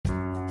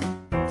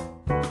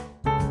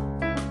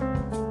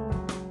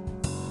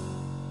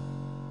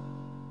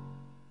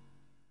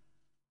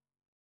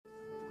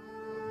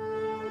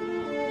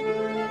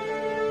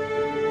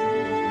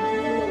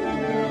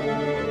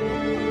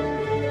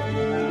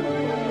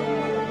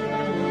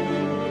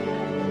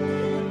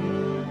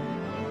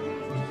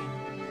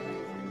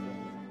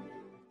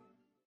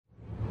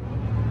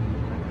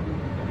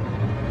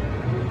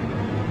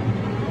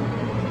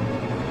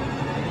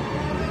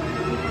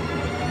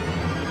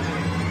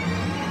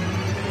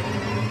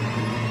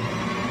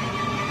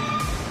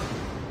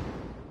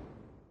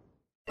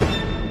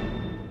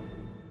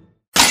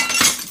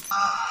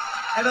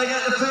And I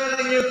get the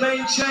feeling you've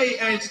been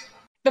cheated.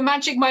 The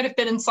magic might have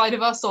been inside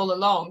of us all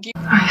along.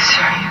 Are you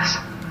serious?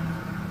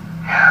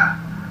 Yeah.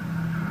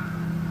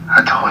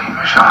 I told you,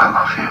 Michelle, I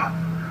love you.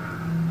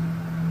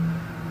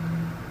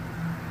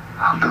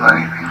 I'll do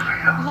anything for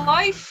you.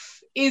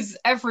 Life is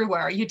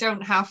everywhere. You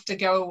don't have to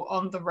go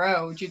on the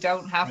road. You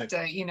don't have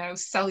to,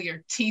 sell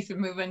your teeth and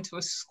move into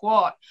a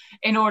squat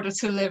in order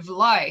to live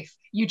life.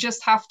 You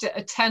just have to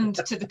attend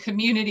to the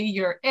community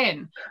you're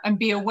in and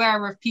be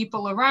aware of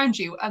people around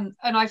you. And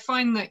I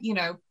find that,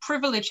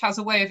 privilege has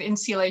a way of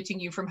insulating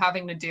you from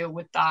having to deal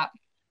with that.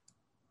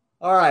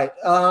 All right.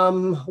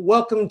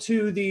 Welcome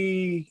to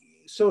the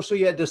Social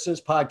Yet Distance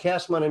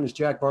podcast. My name is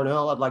Jack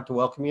Barnell. I'd like to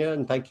welcome you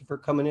and thank you for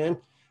coming in.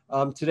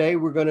 Today,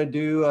 we're going to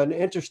do an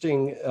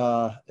interesting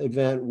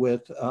event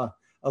with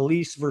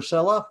Alise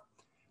Versella.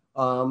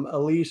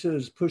 Alise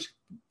is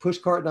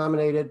Pushcart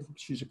nominated.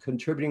 She's a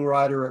contributing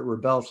writer at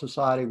Rebel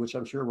Society, which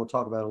I'm sure we'll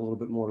talk about a little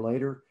bit more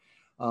later.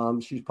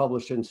 She's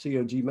published in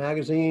COG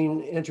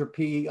Magazine,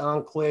 Entropy,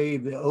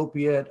 Enclave, The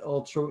Opiate,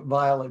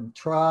 Ultraviolet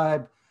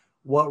Tribe,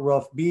 What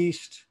Rough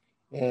Beast,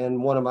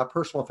 and one of my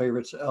personal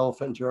favorites,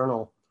 Elephant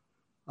Journal.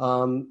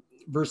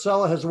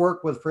 Versella has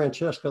worked with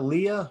Francesca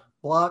Leah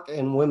Block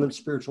and Women's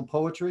Spiritual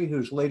Poetry,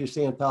 whose latest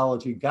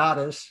anthology,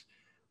 Goddess,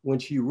 When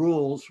She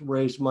Rules,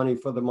 raised money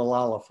for the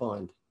Malala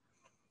Fund.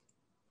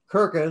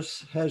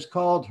 Kirkus has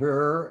called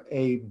her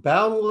a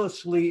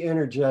boundlessly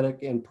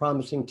energetic and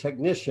promising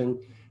technician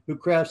who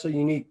crafts a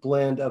unique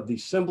blend of the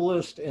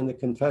symbolist and the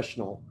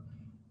confessional,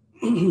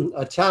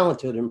 a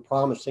talented and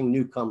promising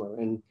newcomer.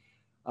 And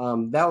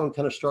that one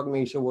kind of struck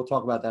me, so we'll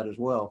talk about that as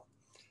well.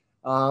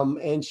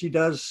 And she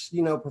does,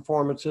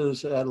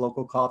 performances at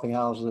local coffee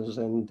houses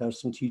and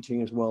does some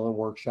teaching as well in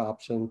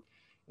workshops and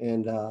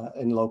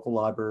in local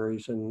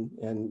libraries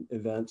and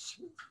events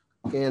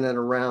in and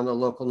around the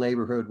local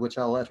neighborhood, which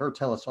I'll let her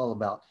tell us all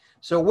about.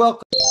 So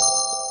welcome,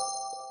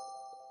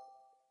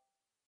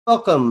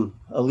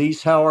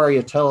 Alise. How are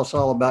you? Tell us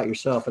all about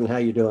yourself and how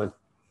you're doing.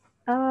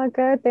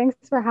 Good. Thanks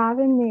for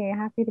having me.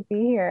 Happy to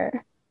be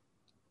here.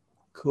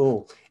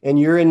 Cool. And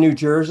you're in New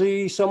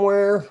Jersey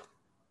somewhere?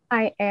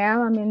 I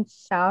am. I'm in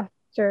South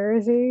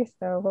Jersey,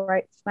 so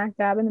right smack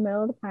dab in the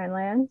middle of the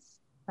Pinelands,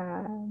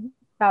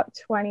 about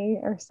 20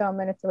 or so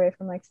minutes away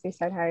from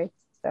Seaside Heights.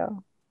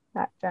 So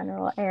that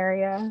general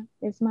area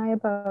is my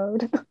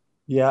abode.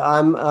 Yeah,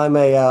 I'm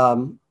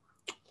a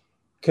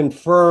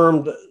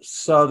confirmed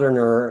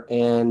Southerner,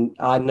 and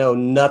I know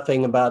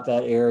nothing about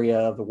that area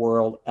of the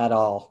world at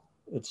all.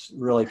 It's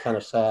really kind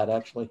of sad,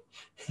 actually.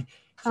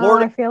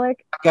 Florida, I feel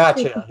like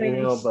gotcha.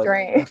 But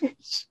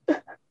strange.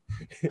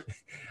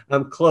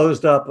 I'm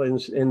closed up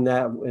in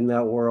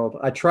that world.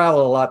 I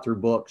travel a lot through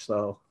books,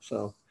 though,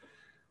 so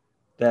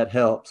that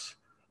helps.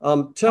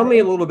 Tell me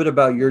a little bit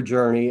about your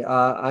journey.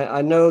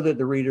 I know that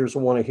the readers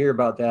will want to hear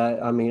about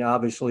that. I mean,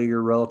 obviously,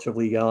 you're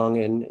relatively young,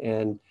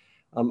 and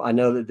I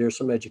know that there's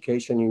some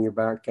education in your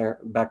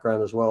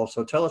background as well.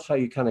 So tell us how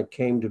you kind of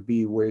came to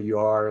be where you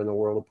are in the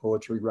world of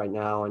poetry right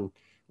now, and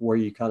where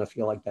you kind of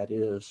feel like that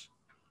is.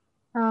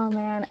 Oh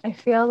man, I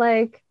feel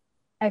like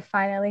I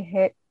finally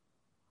hit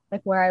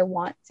where I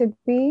want to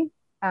be,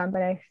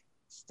 but I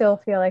still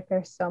feel like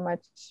there's so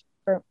much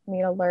for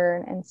me to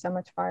learn and so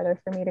much farther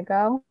for me to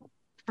go.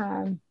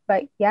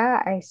 But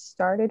yeah, I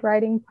started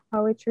writing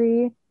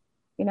poetry,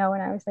 when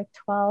I was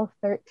 12,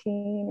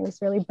 13. It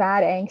was really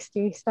bad,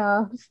 angsty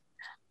stuff.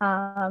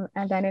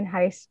 And then in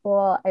high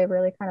school, I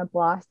really kind of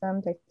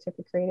blossomed. I took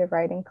a creative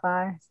writing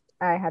class.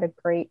 I had a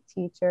great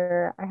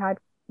teacher. I had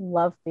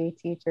lovely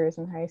teachers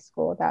in high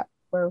school that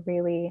were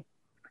really,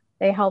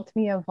 they helped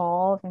me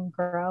evolve and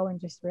grow and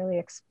just really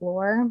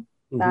explore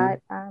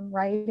that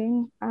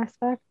writing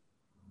aspect.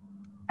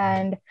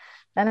 And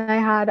then I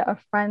had a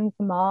friend's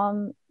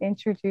mom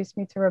introduce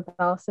me to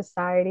Rebel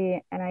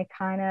Society, and I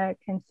kind of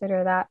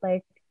consider that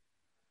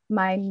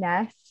my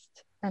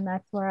nest. And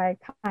that's where I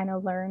kind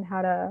of learned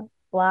how to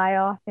fly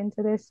off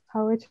into this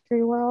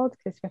poetry world,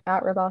 because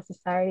without Rebel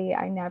Society,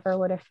 I never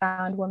would have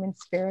found women's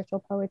spiritual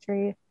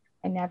poetry.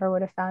 I never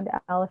would have found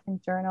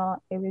Elephant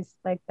Journal. It was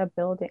the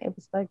building, it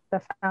was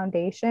the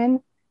foundation.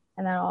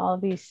 And then all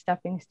of these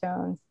stepping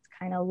stones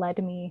kind of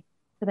led me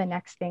to the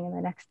next thing and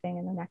the next thing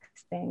and the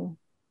next thing.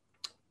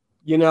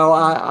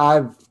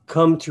 I've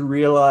come to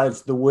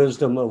realize the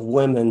wisdom of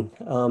women.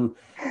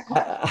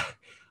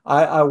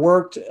 I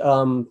worked,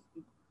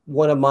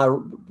 one of my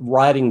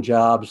writing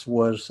jobs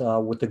was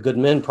with the Good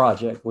Men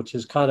Project, which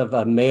is kind of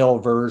a male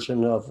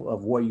version of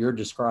what you're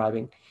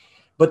describing.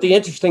 But the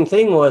interesting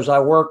thing was I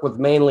worked with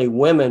mainly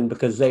women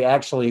because they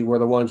actually were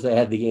the ones that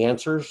had the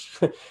answers.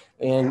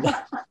 And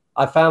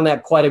I found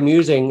that quite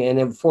amusing. And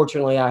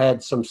unfortunately, I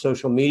had some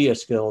social media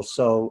skills,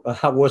 so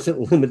I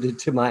wasn't limited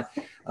to my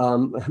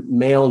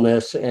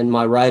maleness and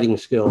my writing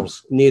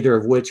skills, neither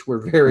of which were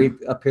very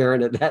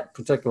apparent at that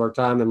particular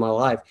time in my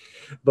life.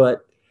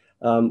 But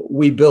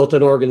we built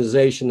an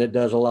organization that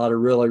does a lot of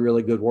really,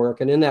 really good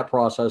work. And in that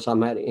process, I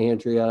met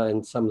Andrea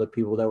and some of the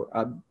people that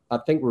were, I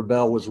think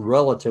Rebel was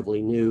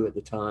relatively new at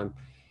the time.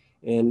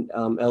 And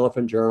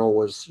Elephant Journal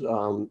was,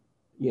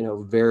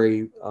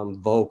 very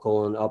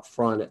vocal and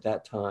upfront at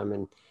that time.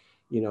 And,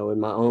 in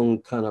my own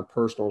kind of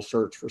personal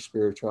search for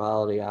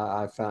spirituality,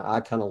 I found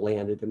I kind of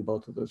landed in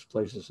both of those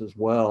places as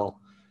well,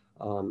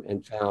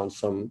 and found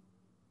some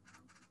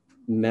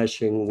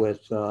meshing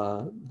with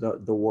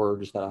the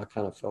words that I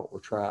kind of felt were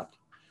trapped.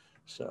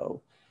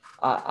 So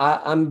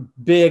I'm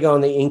big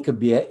on the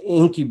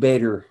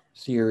incubator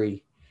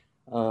theory,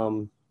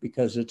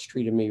 because it's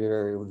treated me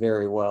very,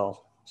 very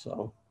well.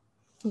 So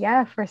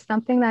yeah, for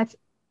something that's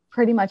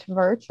pretty much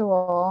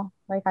virtual,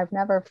 like I've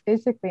never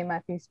physically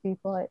met these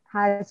people, it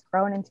has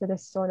grown into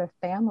this sort of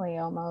family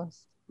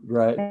almost.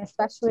 right. And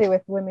especially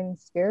with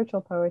women's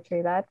spiritual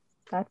poetry, that's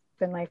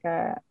been like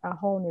a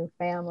whole new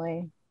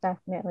family,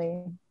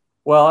 definitely.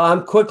 Well,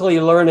 I'm quickly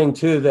learning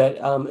too that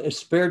as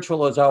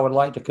spiritual as I would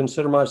like to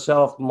consider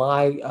myself,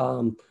 my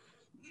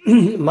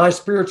my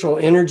spiritual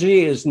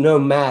energy is no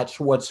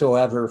match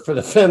whatsoever for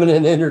the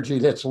feminine energy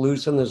that's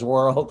loose in this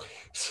world.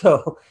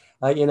 So,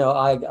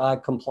 I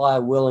comply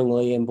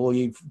willingly and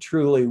believe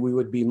truly we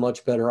would be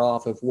much better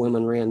off if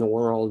women ran the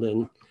world,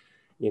 and,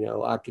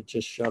 I could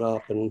just shut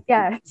up and,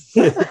 Yes.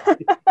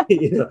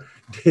 do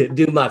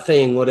my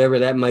thing, whatever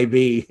that may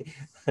be.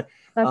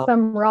 That's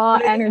some raw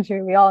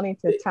energy we all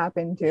need to tap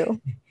into.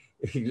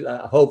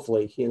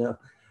 Hopefully,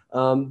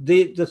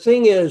 the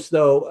thing is,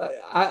 though,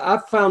 I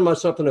found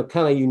myself in a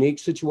kind of unique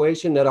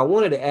situation that I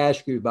wanted to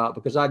ask you about,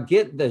 because I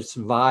get this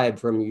vibe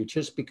from you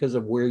just because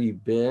of where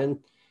you've been.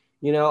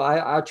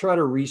 I try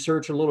to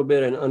research a little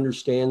bit and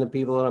understand the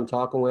people that I'm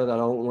talking with. I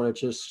don't want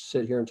to just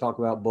sit here and talk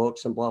about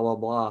books and blah, blah,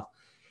 blah.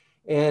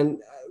 And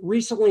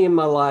recently in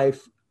my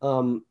life,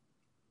 I've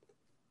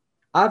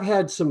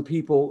had some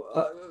people,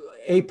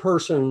 a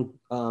person,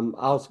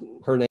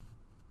 her name,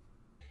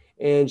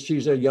 and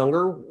she's a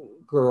younger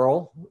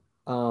girl,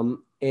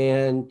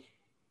 and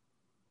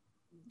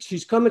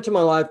she's come into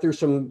my life through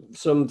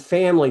some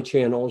family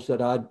channels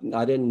that I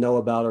didn't know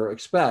about or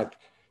expect.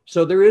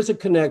 So there is a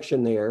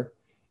connection there,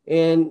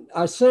 and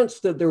I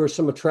sensed that there was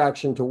some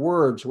attraction to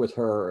words with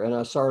her, and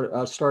I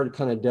started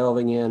kind of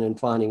delving in and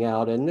finding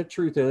out. And the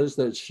truth is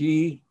that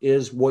she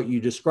is what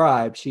you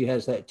described. She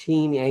has that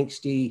teen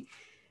angsty,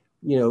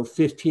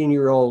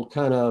 15-year-old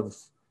kind of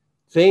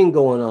thing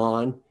going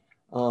on.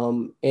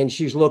 And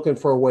she's looking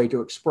for a way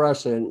to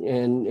express it.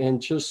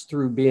 And just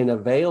through being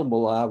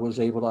available, I was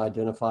able to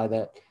identify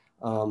that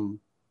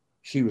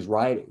she was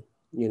writing,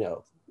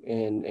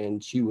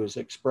 and she was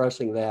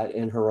expressing that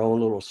in her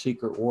own little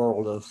secret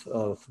world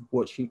of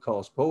what she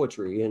calls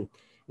poetry. And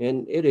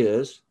it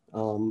is,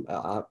 who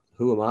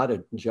am I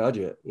to judge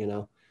it,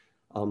 Yeah.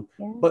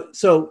 But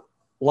so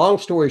long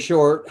story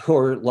short,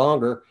 or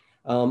longer,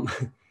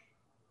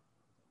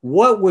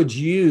 what would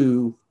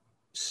you,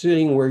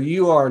 sitting where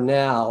you are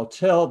now,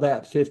 tell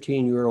that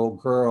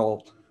 15-year-old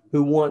girl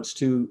who wants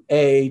to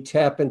A,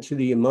 tap into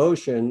the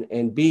emotion,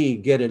 and B,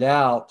 get it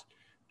out,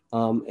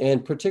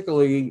 and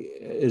particularly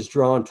is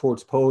drawn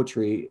towards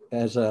poetry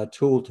as a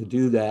tool to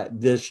do that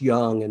this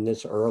young and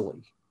this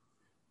early?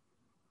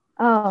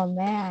 Oh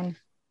man,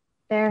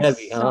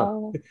 Heavy,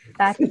 huh?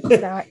 It's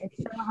so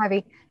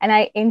heavy. And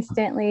I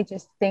instantly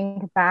just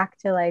think back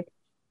to like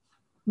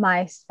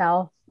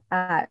myself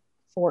at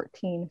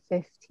 14,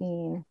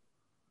 15,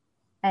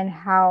 and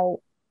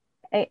how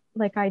I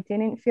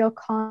didn't feel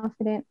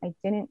confident. I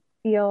didn't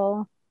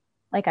feel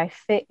like I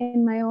fit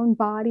in my own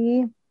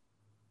body.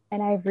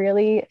 And I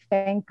really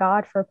thank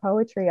God for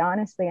poetry,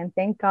 honestly, and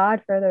thank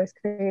God for those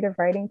creative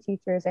writing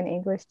teachers and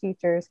English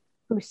teachers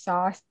who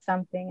saw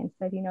something and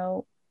said,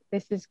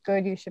 this is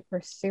good, you should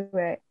pursue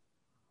it.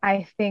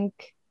 I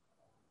think,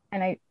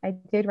 and I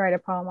did write a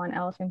poem on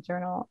Elephant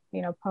Journal,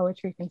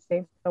 poetry can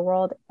save the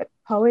world.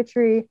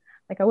 Poetry,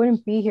 I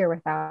wouldn't be here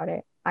without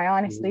it. I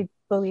honestly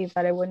believe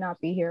that I would not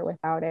be here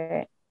without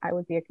it. I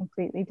would be a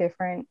completely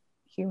different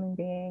human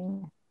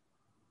being.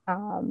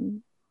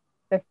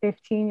 The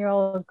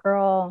 15-year-old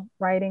girl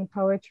writing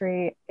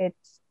poetry,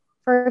 it's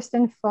first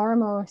and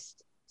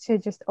foremost to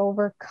just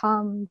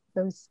overcome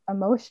those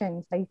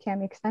emotions that you can't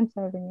make sense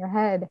of in your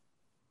head.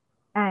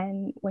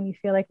 And when you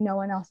feel like no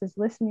one else is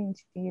listening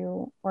to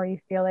you, or you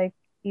feel like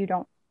you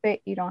don't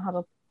fit, you don't have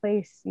a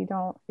place, you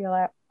don't feel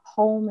at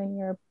home in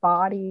your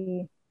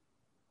body,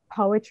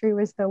 poetry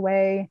was the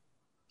way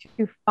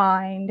to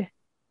find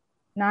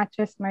not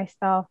just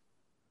myself,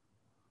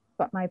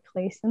 but my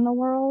place in the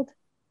world.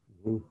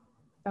 Mm-hmm.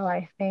 So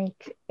I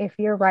think if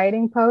you're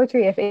writing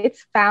poetry, if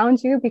it's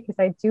found you, because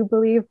I do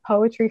believe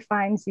poetry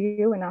finds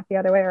you and not the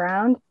other way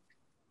around,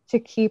 to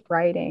keep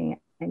writing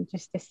and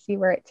just to see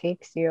where it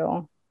takes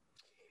you.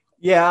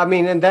 Yeah, I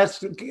mean, and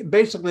that's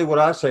basically what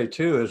I say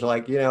too, is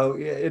like,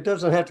 it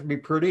doesn't have to be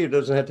pretty. It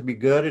doesn't have to be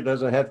good. It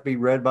doesn't have to be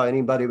read by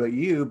anybody but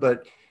you.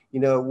 But,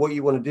 what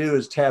you want to do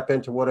is tap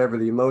into whatever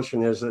the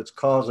emotion is that's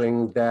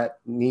causing that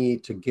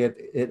need to get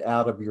it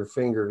out of your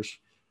fingers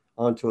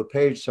onto a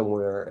page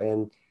somewhere,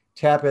 and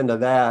tap into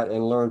that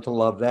and learn to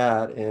love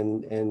that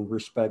and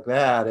respect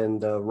that.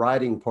 And the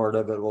writing part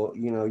of it will,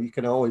 you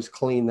can always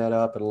clean that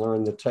up and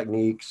learn the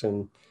techniques.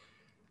 And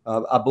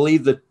I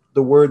believe that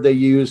the word they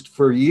used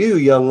for you,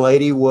 young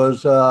lady,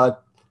 was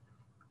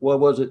what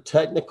was it,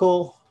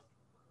 technical,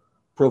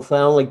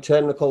 profoundly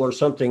technical or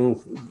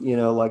something,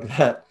 like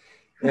that.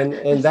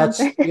 And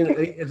that's,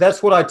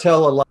 that's what I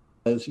tell a lot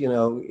is,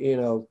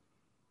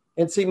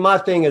 and see, my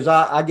thing is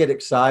I get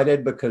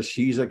excited because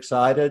she's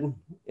excited,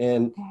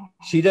 and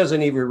she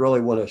doesn't even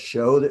really want to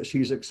show that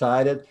she's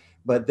excited.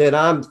 But then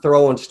I'm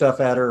throwing stuff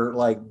at her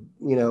like,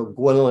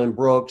 Gwendolyn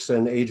Brooks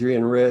and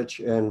Adrienne Rich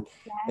and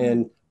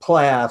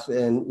Plath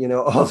and,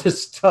 all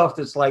this stuff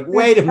that's like,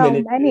 wait a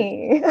minute.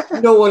 Many.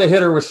 You don't want to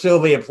hit her with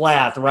Sylvia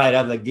Plath right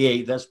out of the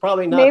gate. That's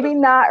probably not. Maybe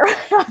not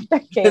right out the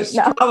gate. It's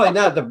probably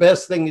not the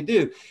best thing to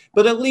do.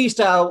 But at least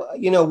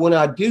when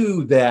I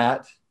do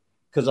that,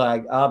 because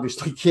I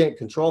obviously can't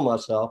control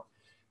myself,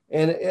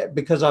 and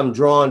because I'm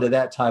drawn to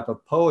that type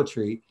of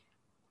poetry,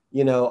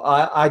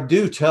 I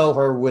do tell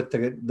her with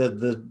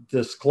the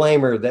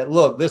disclaimer that,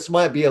 look, this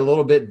might be a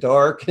little bit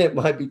dark and it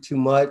might be too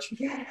much.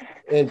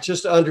 And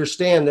just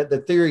understand that the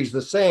theory's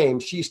the same.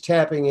 She's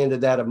tapping into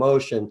that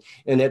emotion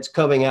and it's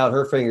coming out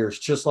her fingers,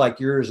 just like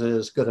yours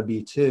is going to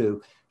be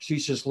too.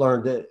 She's just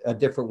learned it a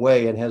different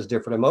way and has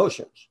different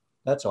emotions.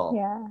 That's all.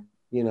 Yeah.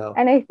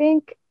 And I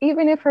think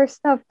even if her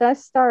stuff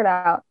does start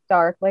out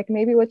dark, like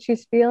maybe what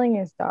she's feeling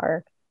is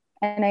dark.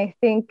 And I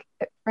think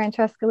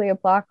Francesca Lia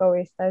Block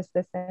always says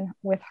this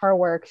with her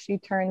work. She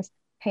turns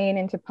pain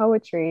into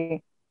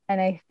poetry. And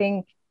I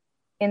think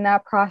in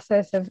that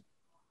process of,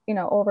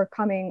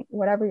 overcoming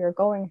whatever you're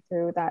going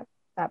through, that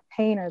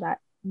pain or that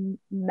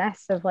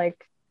mess of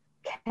like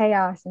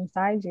chaos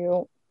inside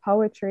you,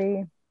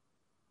 poetry,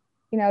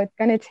 it's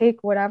going to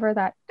take whatever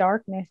that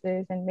darkness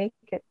is and make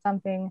it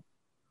something,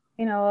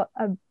 a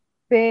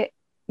bit,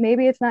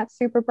 maybe it's not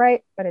super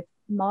bright, but it's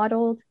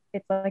modeled.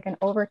 It's like an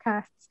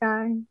overcast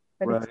sky,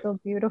 but It's still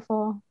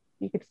beautiful.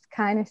 You could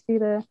kind of see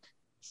the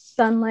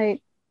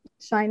sunlight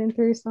shining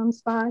through some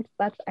spots.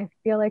 I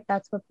feel like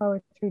that's what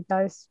poetry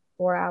does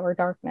for our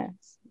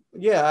darkness.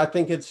 Yeah, I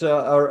think it's,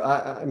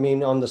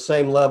 on the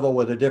same level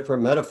with a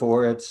different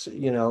metaphor, it's,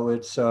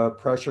 it's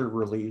pressure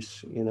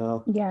release,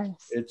 Yes.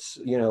 It's,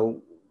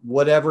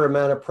 whatever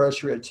amount of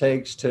pressure it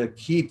takes to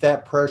keep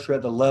that pressure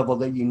at the level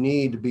that you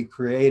need to be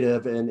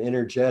creative and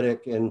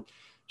energetic and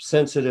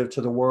sensitive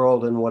to the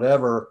world and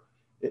whatever,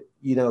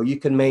 you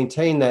can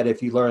maintain that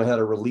if you learn how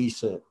to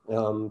release it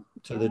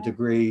to the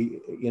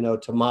degree,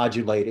 to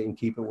modulate it and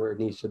keep it where it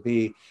needs to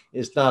be.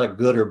 It's not a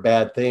good or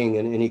bad thing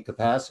in any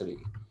capacity.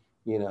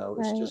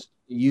 It's just,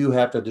 you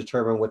have to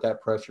determine what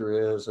that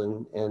pressure is.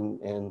 And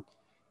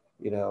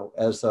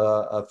as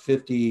a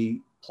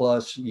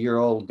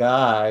 50-plus-year-old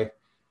guy,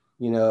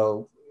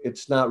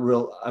 it's not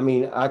real. I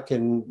mean, I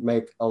can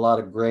make a lot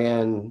of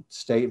grand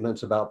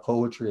statements about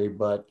poetry,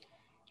 but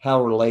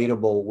how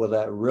relatable will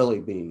that really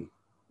be?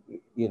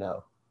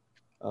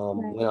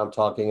 When I'm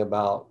talking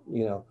about,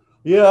 yeah,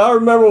 I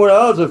remember when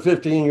I was a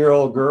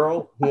 15-year-old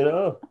girl,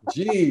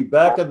 gee,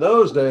 back in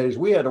those days,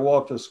 we had to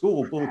walk to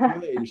school both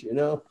ways,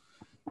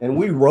 and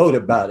we wrote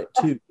about it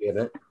too, damn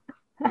it.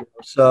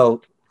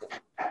 So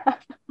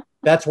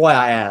that's why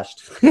I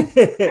asked.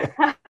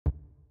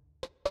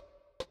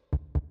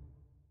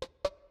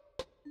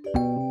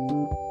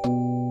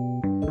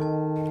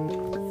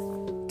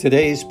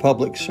 Today's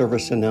public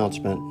service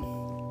announcement.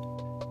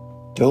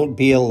 Don't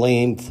be a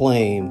lame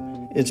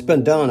flame. It's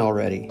been done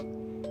already.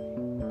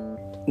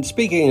 And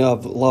speaking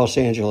of Los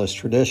Angeles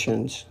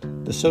traditions,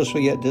 the Social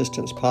Yet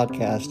Distance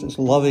podcast is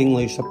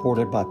lovingly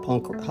supported by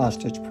Punk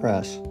Hostage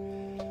Press.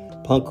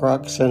 Punk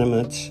rock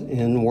sentiments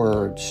in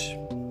words.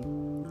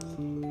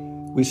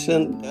 We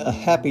send a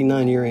happy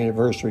 9-year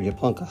anniversary to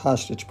Punk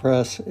Hostage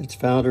Press, its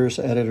founders,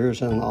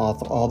 editors, and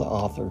all the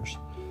authors.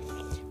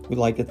 We'd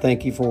like to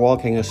thank you for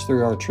walking us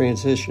through our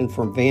transition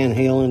from Van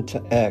Halen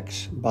to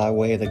X by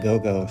way of the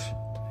Go-Go's.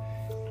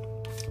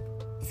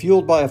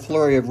 Fueled by a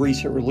flurry of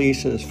recent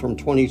releases from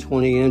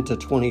 2020 into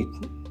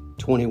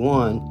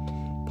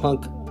 2021,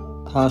 Punk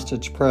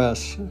Hostage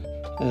Press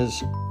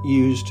has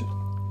used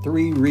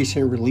 3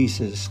 recent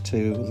releases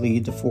to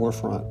lead the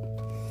forefront.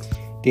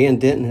 Dan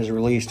Denton has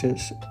released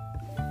his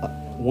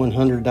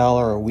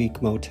 $100 a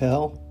Week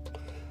Motel.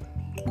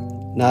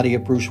 Nadia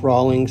Bruce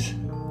Rawlings,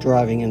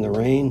 Driving in the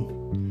Rain.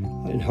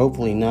 And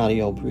hopefully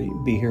Nadia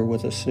will be here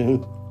with us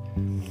soon.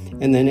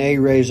 And then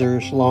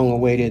A-Razor's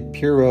long-awaited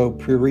Puro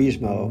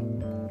Purismo.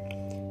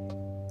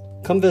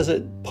 Come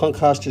visit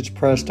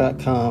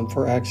punkhostagepress.com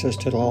for access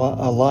to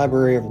a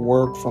library of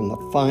work from the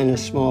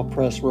finest small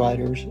press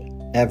writers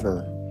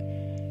ever.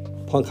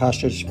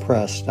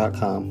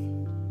 punkhostagepress.com.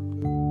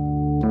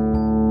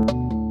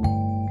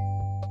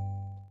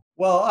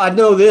 Well, I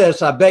know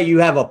this. I bet you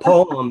have a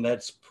poem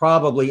that's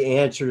probably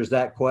answers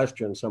that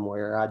question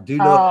somewhere. I do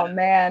know. Oh,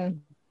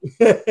 man.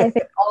 I think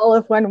all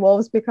of When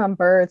Wolves Become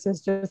Birds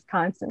is just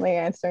constantly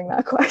answering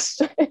that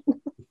question.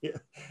 Yeah.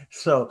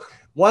 So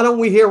why don't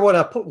we hear one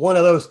of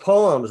those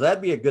poems?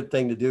 That'd be a good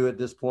thing to do at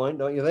this point,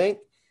 don't you think?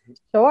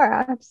 Sure,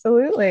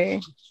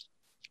 absolutely.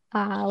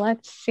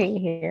 Let's see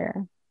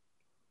here.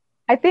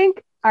 I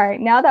think, all right,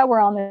 now that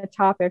we're on the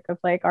topic of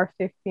like our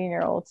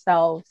 15-year-old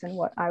selves and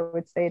what I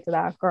would say to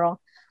that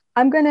girl,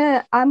 I'm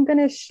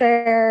gonna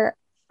share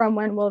from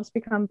When Wolves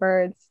Become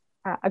Birds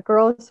A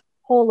girl's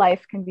whole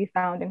life can be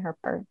found in her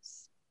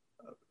purse.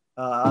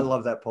 I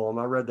love that poem.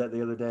 I read that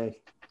the other day.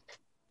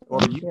 Or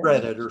you Yeah.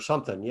 read it or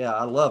something. Yeah,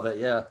 I love it.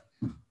 Yeah.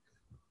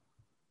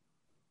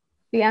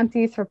 She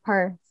empties her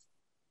purse.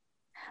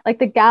 Like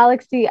the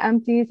galaxy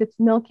empties its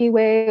Milky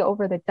Way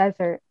over the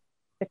desert,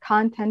 the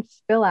contents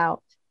spill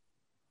out.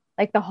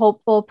 Like the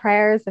hopeful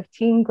prayers of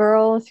teen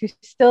girls who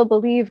still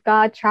believe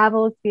God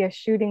travels via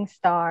shooting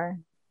star.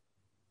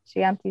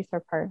 She empties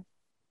her purse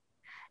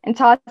and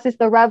tosses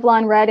the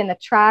Revlon red in the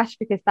trash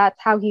because that's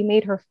how he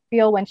made her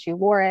feel when she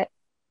wore it.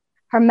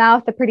 Her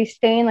mouth a pretty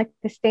stain like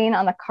the stain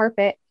on the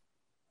carpet.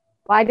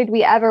 Why did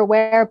we ever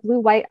wear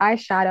blue-white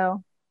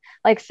eyeshadow?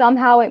 Like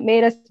somehow it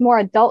made us more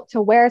adult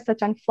to wear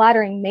such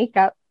unflattering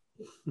makeup.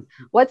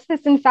 What's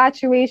this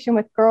infatuation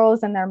with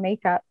girls and their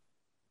makeup?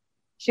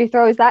 She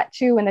throws that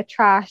too in the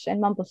trash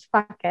and mumbles,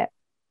 fuck it.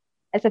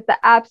 As if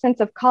the absence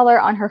of color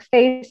on her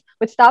face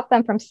would stop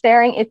them from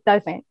staring, it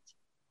doesn't.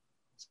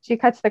 She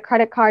cuts the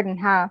credit card in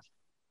half.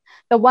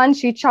 The one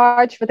she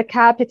charged for the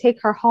cab to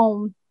take her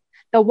home.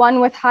 The one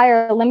with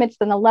higher limits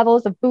than the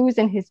levels of booze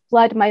in his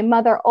blood. My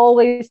mother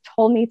always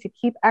told me to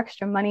keep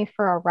extra money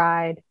for a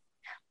ride.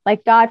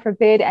 Like God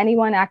forbid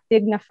anyone act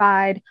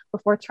dignified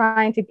before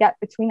trying to get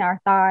between our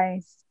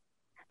thighs.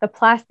 The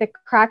plastic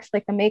cracks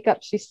like the makeup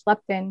she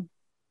slept in.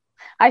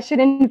 I should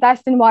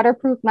invest in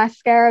waterproof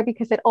mascara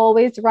because it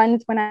always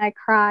runs when I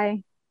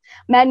cry.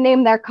 Men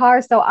name their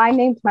car, so I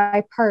named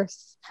my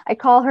purse. I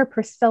call her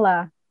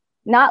Priscilla,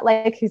 not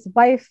like his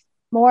wife,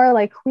 more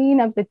like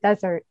queen of the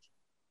desert.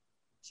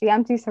 She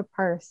empties her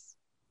purse,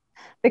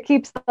 but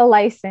keeps the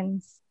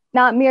license,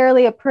 not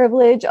merely a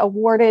privilege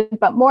awarded,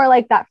 but more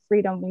like that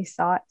freedom we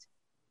sought.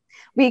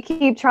 We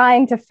keep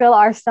trying to fill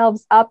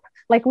ourselves up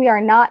like we are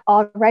not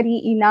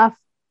already enough.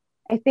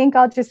 I think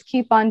I'll just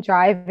keep on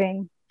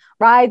driving,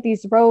 ride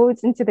these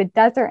roads into the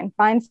desert and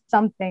find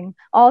something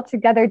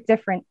altogether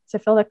different to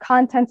fill the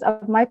contents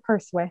of my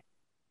purse with.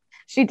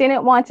 She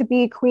didn't want to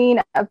be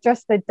queen of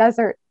just the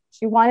desert.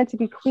 She wanted to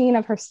be queen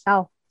of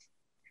herself.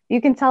 You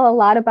can tell a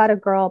lot about a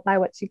girl by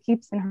what she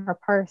keeps in her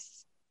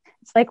purse.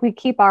 It's like we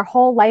keep our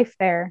whole life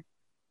there.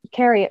 We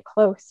carry it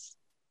close.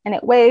 And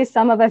it weighs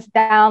some of us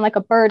down like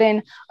a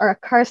burden or a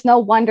curse. No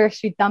wonder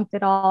she dumped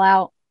it all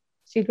out.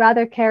 She'd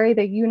rather carry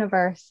the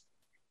universe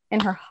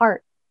in her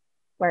heart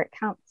where it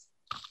counts.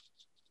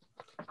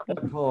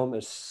 That poem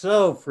is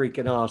so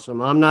freaking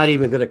awesome. I'm not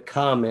even going to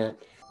comment.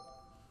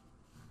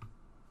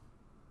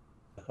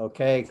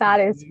 Okay. That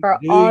is for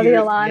Do all the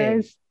your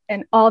Alanas thing.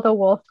 and all the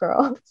Wolf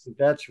girls.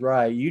 That's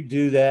right. You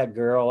do that,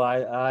 girl.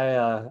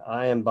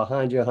 I am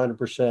behind you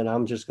 100%.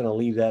 I'm just going to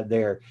leave that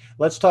there.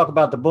 Let's talk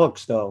about the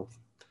books, though.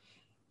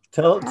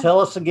 Tell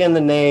us again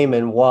the name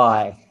and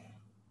why.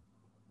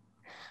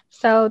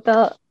 So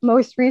the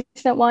most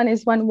recent one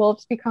is When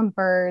Wolves Become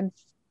Birds.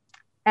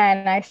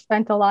 And I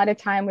spent a lot of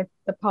time with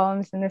the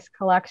poems in this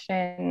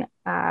collection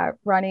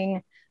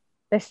running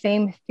the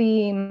same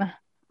theme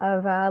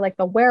of like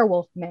the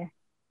werewolf myth.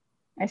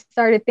 I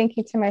started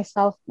thinking to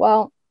myself,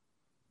 well,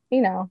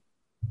 you know,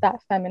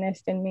 that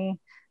feminist in me,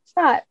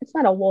 it's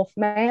not a wolf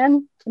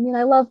man. I mean,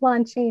 I love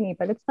Lon Chaney,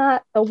 but it's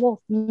not the wolf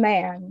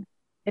man.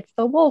 It's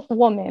the wolf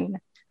woman.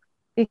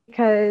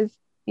 Because,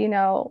 you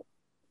know,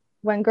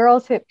 when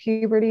girls hit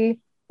puberty,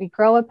 we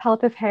grow a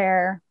pelt of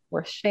hair.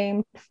 We're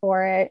shamed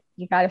for it.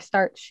 You got to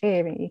start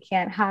shaving. You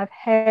can't have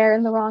hair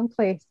in the wrong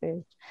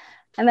places.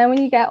 And then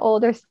when you get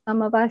older,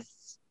 some of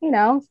us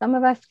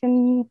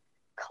can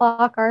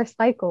clock our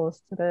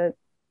cycles to the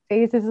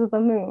phases of the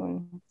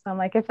moon. So I'm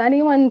like, if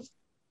anyone's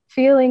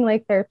feeling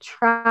like they're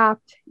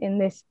trapped in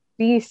this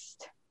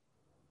beast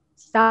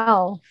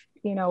self,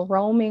 you know,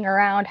 roaming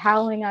around,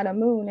 howling at a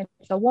moon,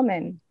 it's a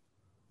woman.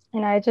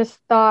 And I just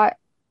thought,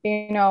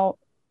 you know,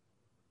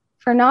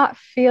 for not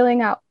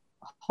feeling at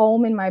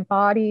home in my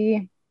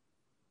body,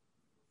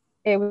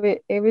 it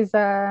was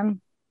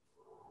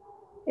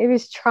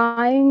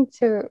trying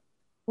to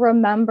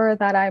remember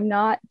that I'm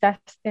not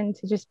destined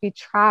to just be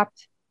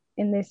trapped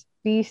in this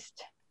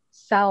beast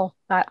self,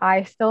 that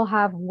I still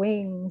have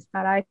wings,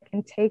 that I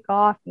can take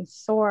off and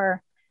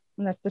soar,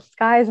 and that the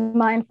sky is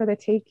mine for the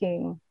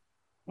taking.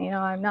 You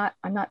know, I'm not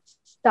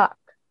stuck.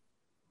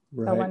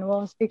 Right. So when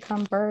wolves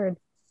become birds,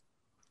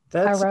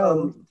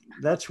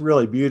 that's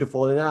really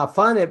beautiful. And I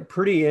find it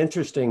pretty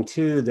interesting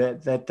too,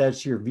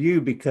 that's your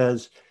view,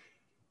 because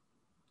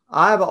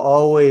I've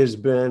always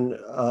been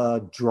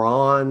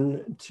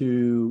drawn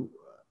to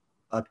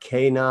a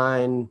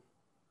canine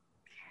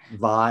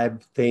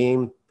vibe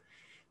theme.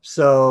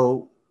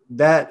 So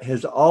that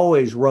has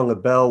always rung a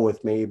bell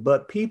with me,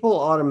 but people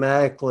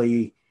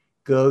automatically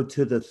go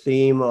to the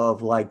theme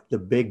of like the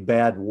big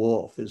bad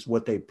wolf is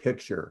what they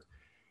picture.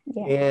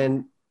 yeah.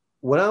 And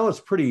when I was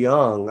pretty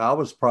young, I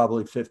was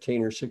probably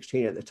 15 or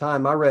 16 at the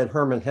time, I read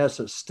Hermann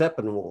Hesse's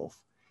Steppenwolf.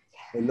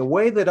 And the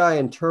way that I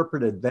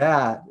interpreted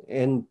that,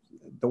 and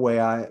the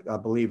way I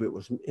believe it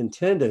was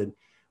intended,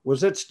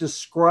 was it's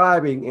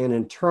describing an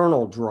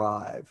internal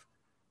drive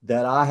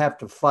that I have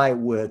to fight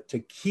with to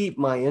keep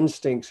my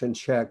instincts in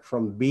check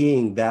from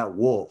being that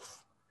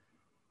wolf.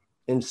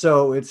 And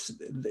so it's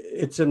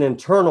an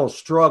internal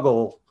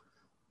struggle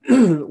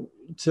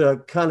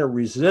to kind of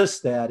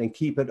resist that and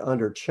keep it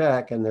under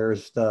check. And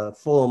there's the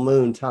full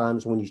moon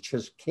times when you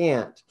just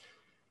can't.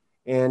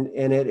 And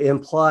it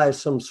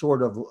implies some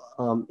sort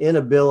of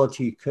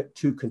inability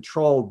to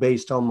control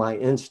based on my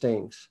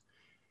instincts.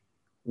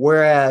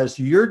 Whereas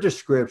your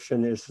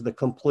description is the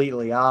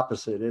completely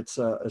opposite. It's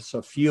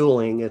a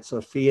fueling, it's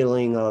a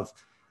feeling of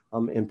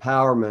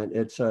empowerment.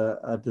 It's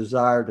a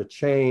desire to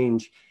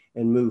change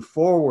and move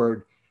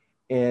forward.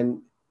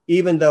 And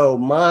even though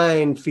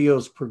mine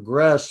feels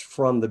progressed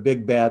from the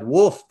big bad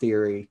wolf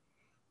theory,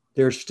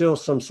 there's still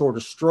some sort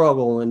of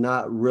struggle and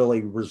not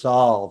really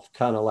resolved,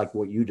 kind of like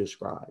what you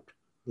described.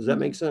 Does that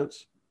make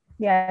sense?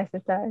 Yes,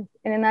 it does.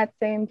 And in that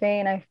same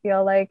vein, I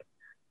feel like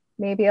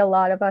maybe a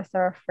lot of us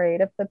are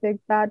afraid of the big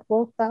bad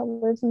wolf that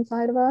lives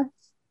inside of us.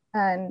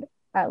 And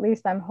at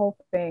least I'm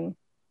hoping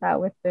that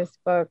with this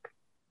book,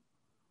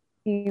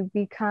 you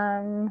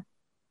become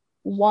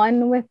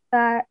one with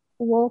that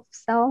wolf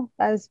self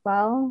as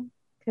well.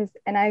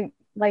 And I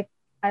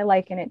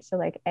liken it to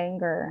like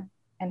anger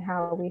and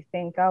how we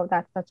think, oh,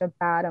 that's such a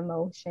bad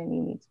emotion.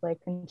 You need to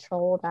like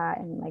control that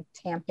and like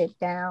tamp it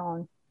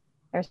down.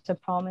 There's a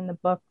poem in the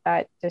book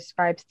that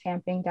describes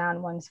tamping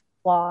down one's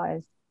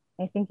flaws.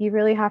 I think you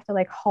really have to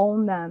like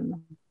hone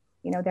them.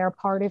 You know, they're a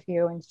part of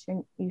you, and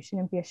you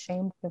shouldn't be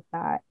ashamed of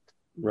that.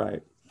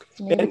 Right.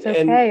 Maybe it's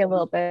okay a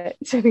little bit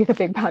to be the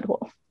big bad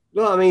wolf.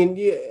 Well, I mean,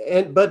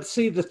 yeah, but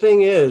see, the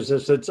thing is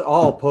it's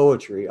all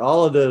poetry.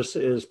 All of this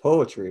is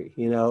poetry,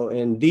 you know,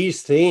 and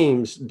these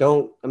themes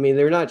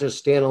they're not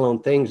just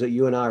standalone things that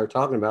you and I are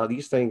talking about.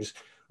 These things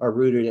are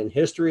rooted in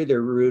history.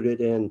 They're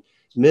rooted in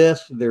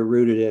myth. They're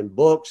rooted in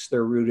books.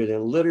 They're rooted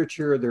in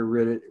literature. They're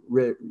rooted,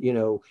 you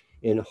know,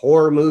 in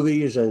horror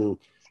movies and,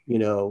 you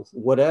know,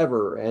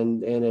 whatever.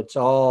 And it's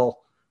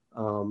all,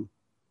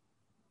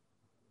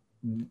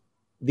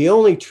 the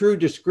only true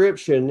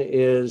description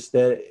is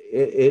that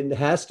it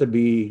has to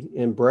be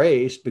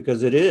embraced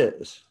because it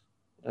is.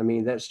 I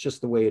mean, that's just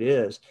the way it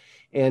is.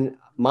 And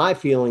my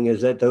feeling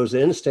is that those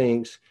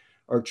instincts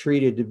are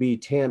treated to be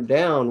tamped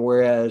down,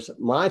 whereas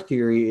my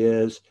theory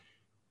is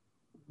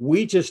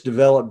we just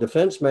develop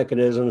defense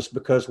mechanisms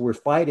because we're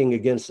fighting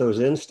against those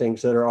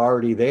instincts that are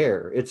already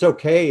there. It's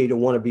okay to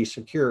want to be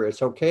secure.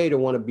 It's okay to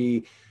want to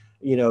be,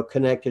 you know,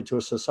 connected to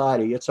a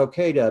society. It's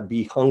okay to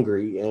be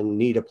hungry and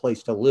need a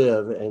place to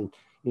live and,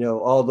 you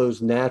know, all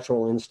those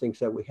natural instincts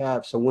that we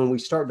have. So when we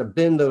start to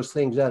bend those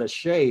things out of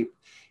shape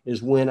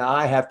is when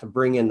I have to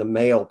bring in the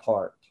male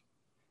part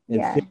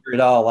and figure it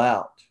all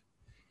out,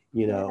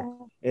 you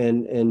know.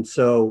 And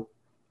so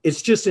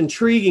it's just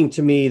intriguing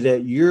to me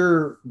that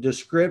your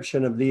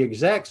description of the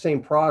exact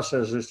same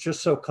process is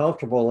just so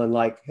comfortable and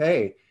like,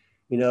 hey,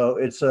 you know,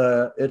 it's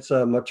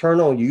a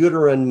maternal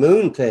uterine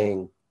moon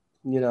thing,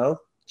 you know,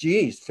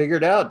 geez, figure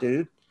it out,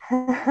 dude.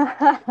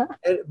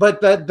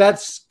 But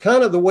that's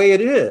kind of the way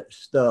it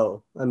is,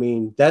 though. I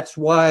mean, that's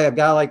why a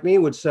guy like me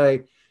would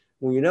say,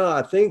 well, you know,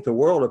 I think the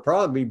world would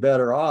probably be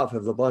better off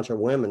if a bunch of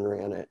women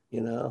ran it,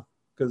 you know,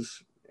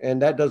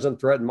 and that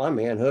doesn't threaten my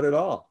manhood at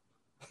all.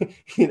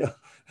 You know,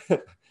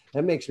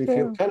 that makes me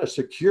feel kind of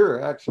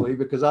secure, actually,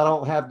 because I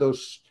don't have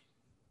those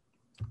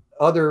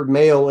other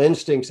male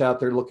instincts out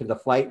there looking to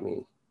fight me,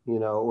 you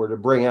know, or to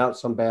bring out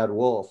some bad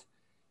wolf.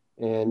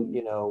 And,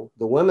 you know,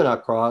 the women I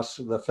cross,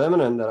 the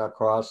feminine that I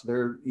cross,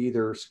 they're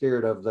either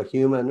scared of the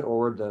human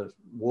or the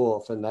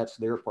wolf, and that's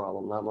their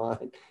problem, not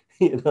mine.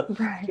 You know?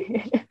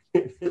 Right.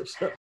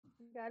 So,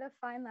 You gotta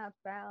find that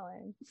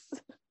balance.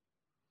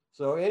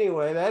 So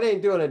anyway, that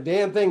ain't doing a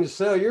damn thing to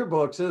sell your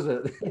books, is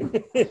it?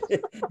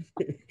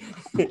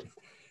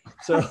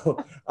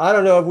 So I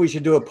don't know if we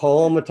should do a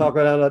poem and talk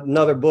about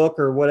another book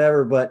or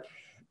whatever, but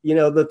you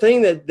know, the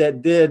thing that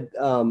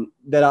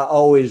that I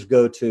always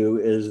go to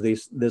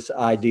is this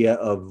idea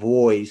of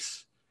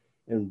voice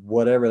and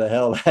whatever the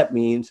hell that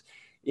means,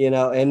 you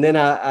know. And then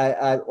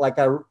I'm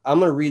going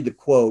to read the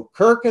quote.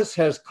 Kirkus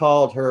has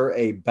called her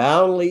a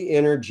boundly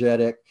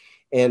energetic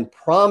and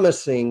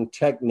promising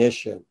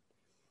technician.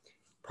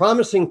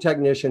 Promising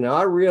technician. Now,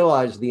 I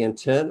realize the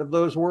intent of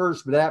those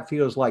words, but that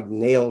feels like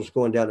nails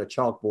going down a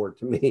chalkboard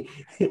to me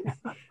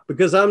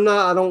because I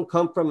don't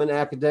come from an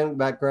academic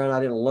background. I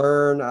didn't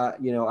learn, I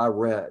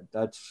read.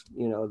 That's,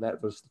 you know,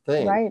 that was the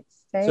thing. Right.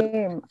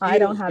 Same. So I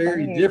don't have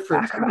very any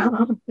different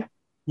background.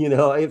 You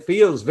know, it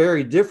feels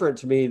very different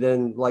to me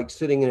than like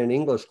sitting in an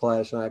English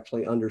class and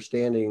actually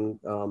understanding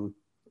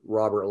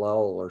Robert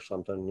Lowell or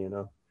something, you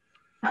know.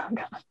 Oh,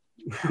 God.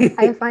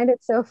 I find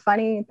it so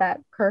funny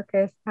that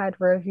Kirkus had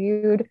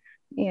reviewed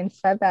me and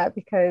said that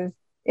because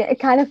it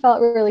kind of felt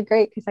really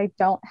great because I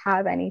don't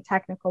have any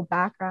technical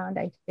background.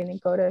 I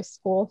didn't go to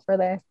school for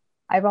this.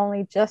 I've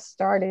only just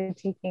started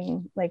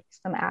taking like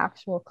some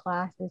actual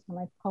classes on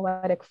like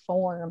poetic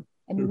form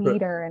and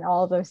meter and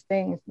all those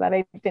things that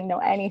I didn't know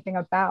anything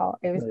about.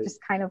 It was just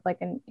kind of like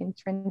an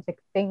intrinsic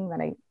thing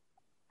that I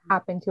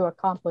happened to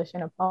accomplish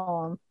in a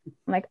poem.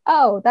 I'm like,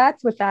 oh,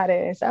 that's what that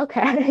is.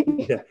 Okay.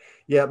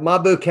 Yeah. My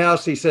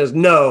Bukowski says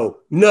no.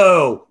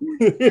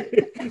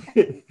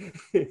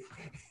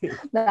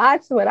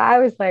 That's what I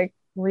was like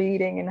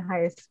reading in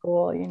high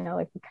school, you know,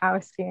 like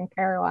Bukowski and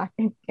Kerouac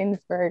and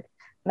Ginsberg.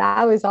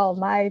 That was all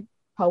my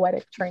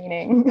poetic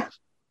training.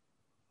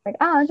 Like,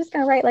 oh, I'm just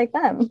gonna write like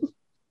them.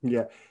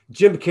 Yeah,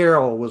 Jim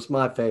Carroll was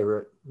my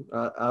favorite.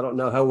 I don't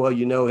know how well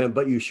you know him,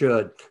 but you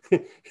should.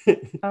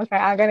 Okay,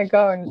 I'm gonna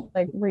go and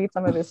like read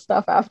some of his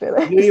stuff after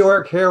this. New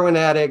York heroin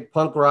addict,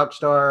 punk rock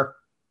star,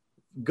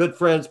 good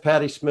friends,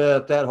 Patti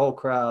Smith, that whole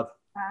crowd.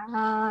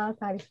 Ah,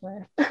 Patti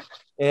Smith.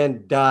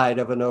 And died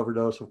of an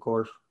overdose, of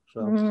course.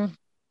 So,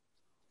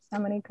 so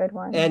many good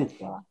ones. And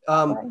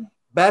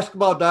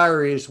Basketball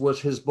Diaries was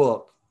his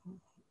book.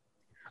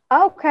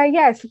 Okay,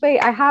 yes.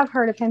 Wait, I have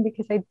heard of him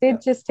because I did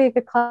just take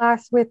a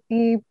class with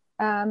the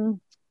oh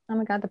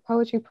my God, the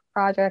poetry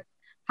project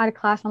had a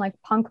class on like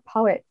punk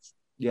poets.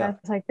 Yeah. I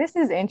was like, this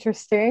is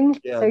interesting.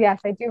 Yeah. So yes,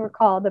 I do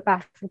recall the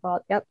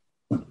basketball. Yep.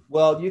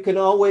 Well, you can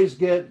always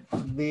get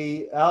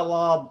the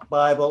Outlaw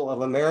Bible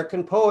of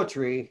American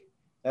Poetry.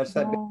 That's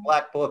that big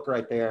black book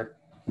right there.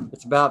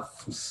 It's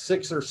about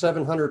 600 or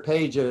 700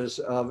 pages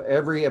of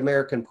every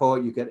American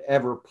poet you could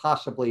ever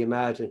possibly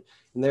imagine.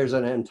 And there's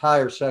an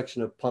entire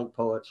section of punk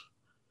poets,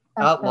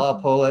 outlaw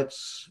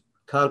poets,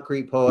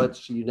 concrete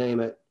poets, you name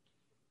it.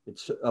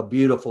 It's a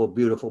beautiful,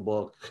 beautiful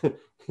book.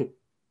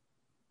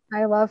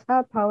 I love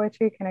how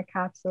poetry can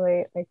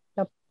encapsulate like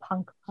the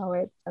punk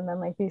poets and then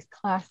like these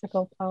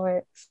classical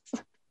poets.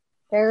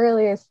 There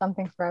really is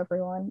something for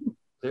everyone.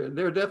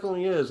 There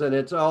definitely is. And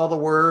it's all the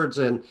words.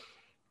 And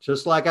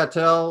just like I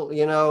tell,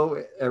 you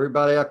know,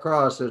 everybody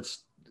across,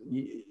 it's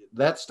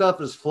that stuff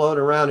is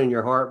floating around in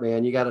your heart,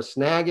 man. You got to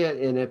snag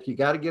it. And if you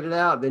got to get it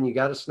out, then you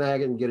got to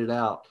snag it and get it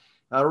out.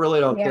 I really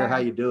don't care how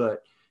you do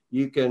it.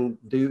 You can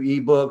do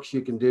ebooks,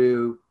 you can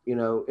do, you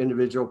know,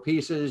 individual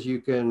pieces, you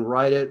can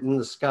write it in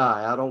the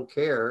sky. I don't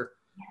care.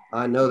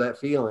 I know that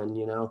feeling,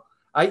 you know.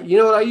 You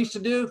know what I used to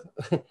do?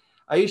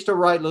 I used to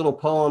write little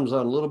poems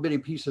on little bitty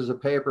pieces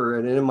of paper,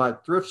 and in my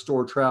thrift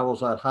store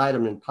travels, I'd hide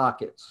them in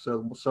pockets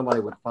so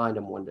somebody would find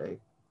them one day.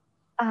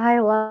 I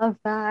love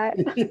that.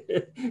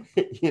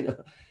 You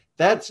know,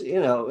 that's, you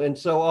know, and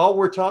so all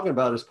we're talking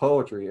about is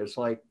poetry. It's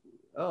like,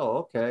 oh,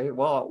 okay.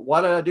 Well,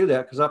 why did I do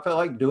that? Because I felt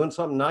like doing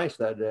something nice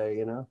that day,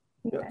 you know.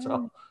 That's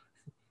all.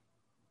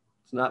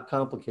 It's not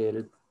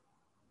complicated.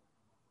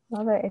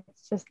 Love it.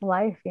 It's just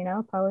life, you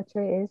know.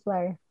 Poetry is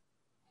life.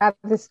 I have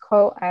this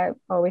quote I'm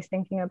always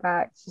thinking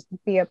about. It's just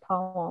be a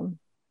poem.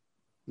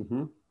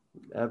 Mm-hmm.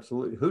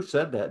 Absolutely. Who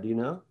said that? Do you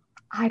know?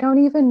 I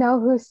don't even know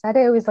who said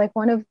it. It was like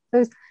one of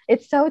those.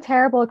 It's so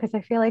terrible because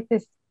I feel like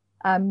this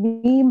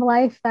meme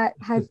life that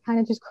has kind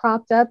of just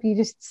cropped up. You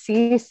just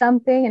see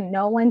something and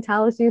no one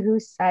tells you who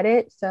said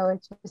it. So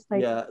it's just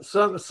like, yeah,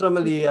 some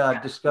of the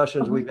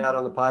discussions we've had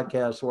on the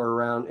podcast were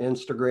around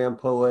Instagram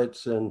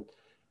poets and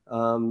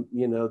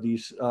you know,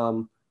 these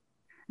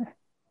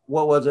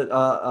what was it,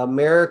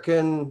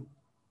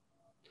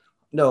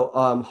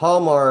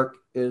 Hallmark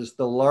is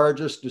the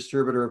largest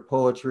distributor of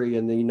poetry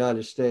in the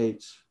United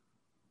States,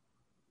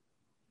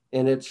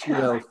 and it's, you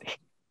know,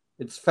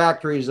 it's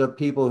factories of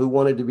people who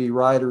wanted to be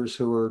writers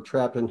who were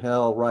trapped in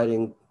hell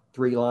writing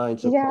 3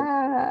 lines of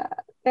poetry.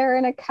 They're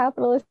in a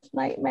capitalist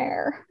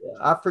nightmare.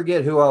 I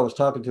forget who I was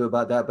talking to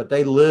about that, but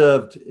they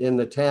lived in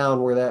the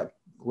town where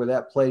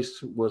that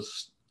place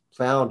was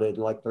founded,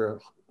 like their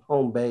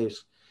home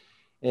base.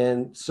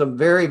 And some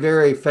very,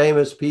 very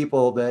famous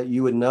people that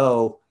you would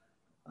know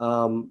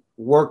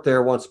worked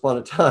there once upon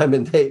a time,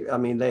 and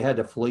they had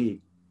to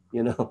flee,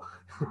 you know.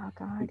 Oh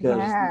God,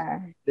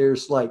 because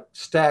there's like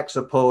stacks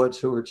of poets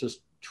who are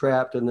just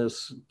trapped in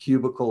this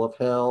cubicle of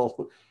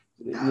hell,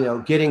 you know,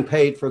 getting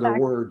paid for their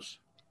words.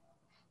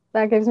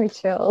 That gives me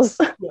chills.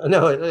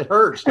 No, it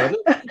hurts, doesn't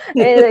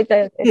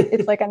it?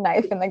 It's like a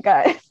knife in the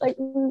gut. It's like,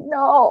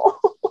 no.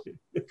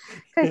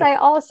 Because I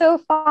also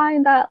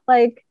find that,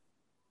 like,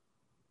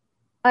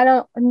 I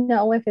don't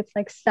know if it's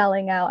like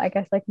selling out. I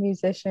guess like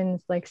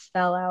musicians like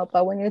sell out.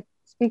 But when you're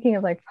speaking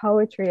of like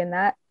poetry and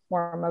that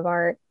form of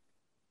art,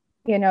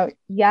 you know,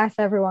 yes,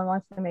 everyone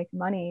wants to make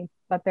money,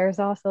 but there's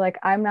also like,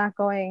 I'm not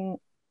going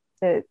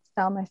to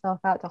sell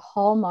myself out to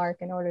Hallmark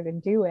in order to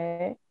do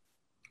it.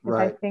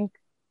 Right. I think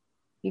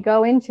you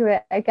go into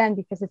it again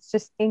because it's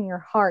just in your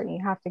heart and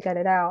you have to get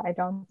it out. I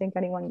don't think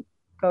anyone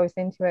goes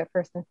into it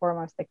first and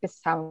foremost like, this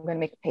is how I'm going to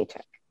make a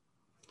paycheck.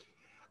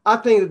 I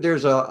think that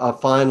there's a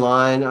fine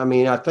line. I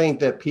mean, I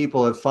think that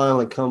people have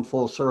finally come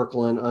full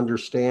circle and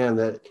understand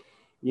that,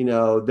 you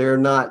know, they're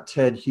not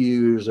Ted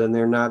Hughes and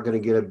they're not going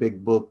to get a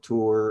big book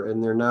tour,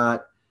 and they're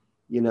not,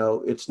 you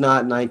know, it's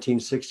not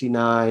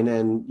 1969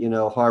 and, you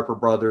know, Harper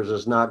Brothers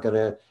is not going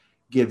to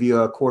give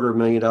you a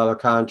 $250,000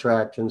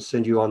 contract and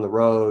send you on the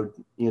road,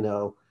 you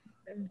know,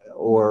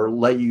 or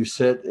let you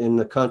sit in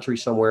the country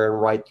somewhere and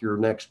write your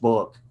next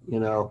book. You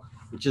know,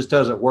 it just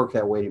doesn't work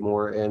that way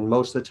anymore. And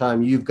most of the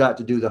time you've got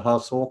to do the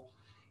hustle.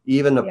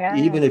 Even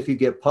if you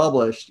get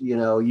published, you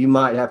know, you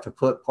might have to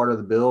put part of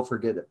the bill for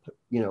getting it,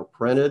 you know,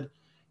 printed.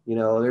 You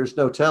know, there's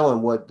no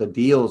telling what the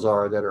deals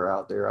are that are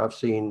out there. I've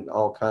seen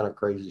all kind of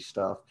crazy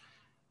stuff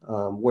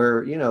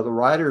where, you know, the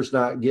writer's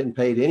not getting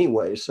paid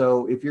anyway.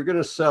 So if you're going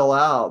to sell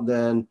out,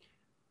 then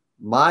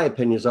my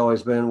opinion has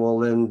always been, well,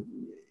 then,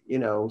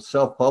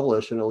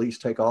 self-publish and at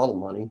least take all the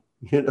money.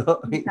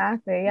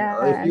 Exactly. Yeah.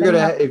 If And you're then you gonna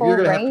have if you're full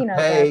gonna have to reign of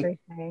pay,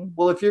 everything.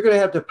 well, if you're gonna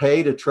have to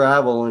pay to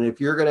travel, and if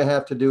you're gonna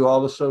have to do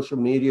all the social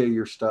media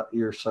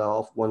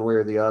yourself, one way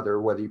or the other,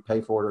 whether you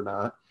pay for it or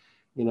not,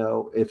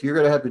 if you're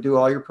gonna have to do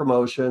all your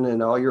promotion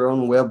and all your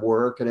own web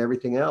work and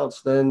everything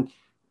else, then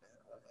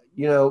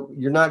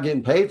you're not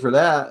getting paid for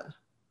that.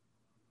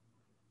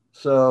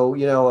 So,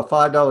 a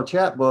 $5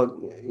 chapbook,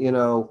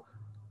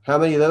 how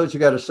many of those you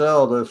got to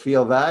sell to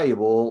feel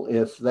valuable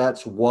if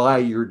that's why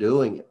you're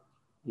doing it,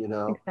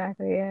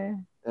 Exactly. Yeah.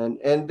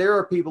 And there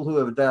are people who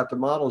have adapted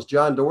models.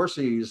 John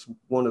Dorsey is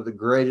one of the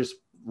greatest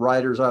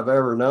writers I've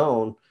ever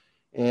known.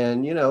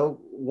 And,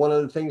 one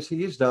of the things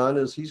he's done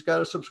is he's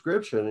got a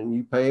subscription, and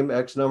you pay him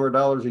X number of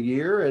dollars a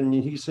year, and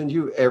he sends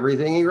you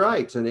everything he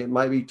writes. And it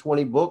might be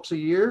 20 books a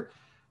year,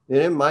 and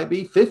it might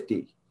be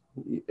 50.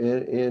 And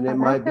it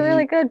might That's be a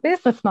really good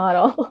business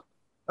model.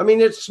 I mean,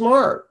 it's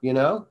smart,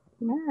 Yeah.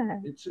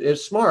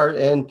 it's smart,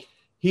 and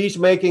he's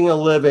making a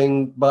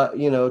living, but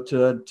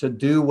to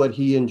do what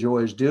he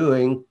enjoys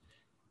doing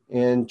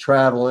and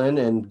traveling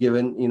and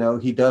giving,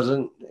 he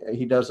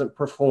doesn't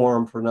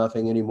perform for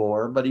nothing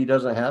anymore, but he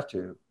doesn't have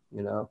to,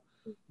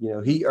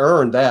 he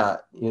earned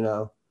that,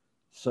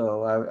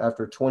 so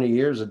after 20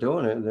 years of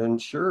doing it, then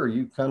sure,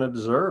 you kind of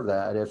deserve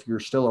that if you're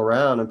still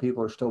around and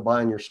people are still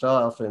buying your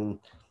stuff and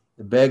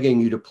begging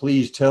you to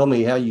please tell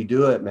me how you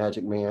do it,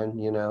 Magic Man.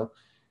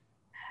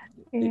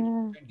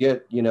 Yeah.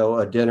 Get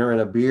a dinner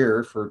and a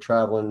beer for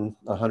traveling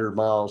 100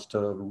 miles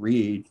to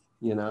read,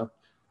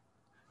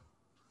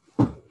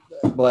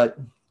 but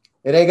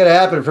it ain't gonna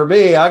happen for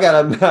me.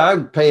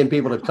 I'm paying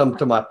people to come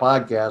to my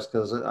podcast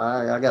because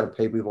I gotta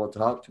pay people to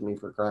talk to me,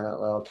 for crying out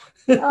loud.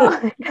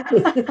 Oh.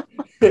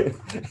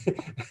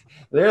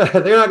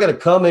 They're not gonna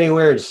come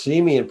anywhere and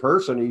see me in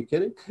person. Are you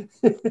kidding?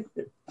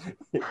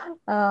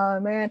 Oh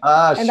man.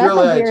 And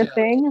Surely that's a weird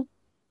thing.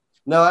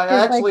 No,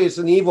 actually, like, it's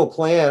an evil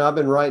plan. I've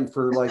been writing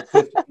for like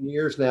 15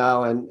 years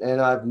now, and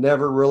I've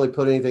never really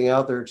put anything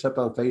out there except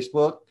on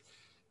Facebook.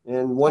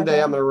 And one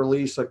day I'm going to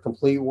release a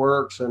complete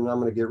works, and I'm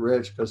going to get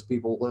rich because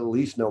people will at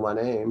least know my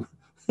name.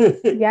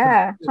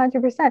 Yeah,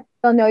 100%.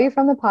 They'll know you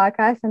from the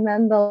podcast, and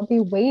then they'll be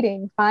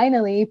waiting.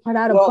 Finally, put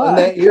out a book. And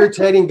that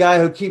irritating guy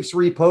who keeps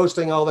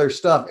reposting all their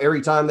stuff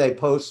every time they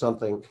post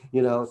something,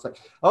 it's like,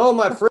 oh,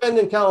 my friend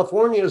in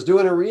California is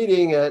doing a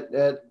reading at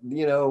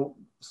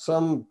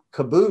some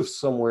caboose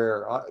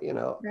somewhere,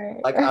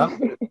 Right. like I'm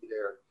going to be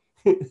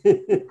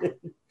there.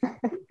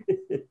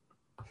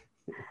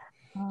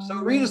 So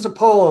read us a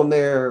poem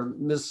there,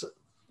 Miss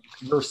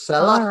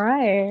Versella. All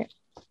right.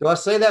 Do I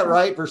say that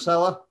right,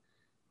 Versella?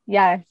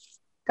 Yes.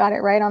 Got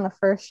it right on the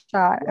first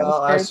shot.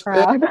 Well, I was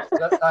very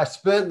proud. I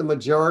spent the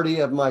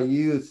majority of my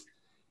youth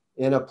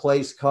in a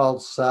place called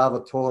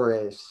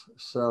Salvatore's.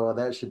 So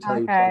that should tell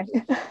you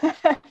something.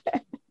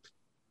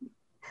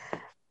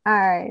 All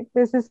right.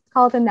 This is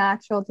called a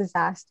natural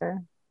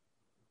disaster.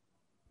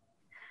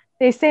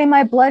 They say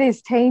my blood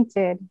is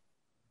tainted.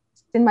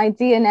 It's in my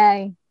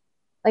DNA.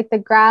 Like the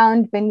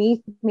ground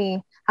beneath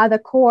me, how the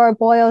core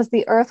boils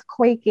the earth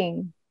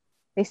quaking.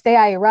 They say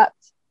I erupt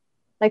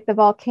like the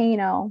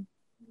volcano.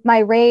 My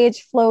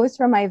rage flows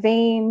from my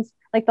veins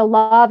like the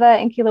lava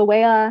in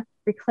Kilauea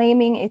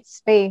reclaiming its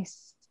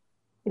space.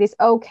 It is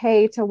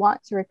okay to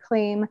want to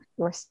reclaim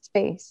your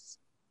space.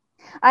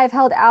 I've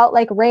held out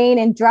like rain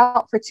and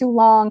drought for too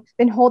long,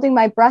 been holding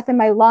my breath in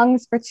my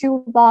lungs for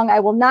too long.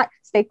 I will not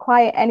stay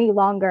quiet any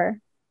longer.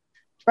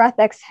 Breath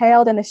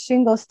exhaled and the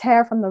shingles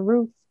tear from the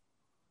roof.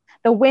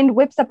 The wind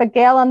whips up a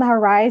gale on the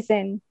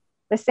horizon.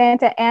 The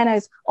Santa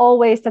Anas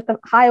always set the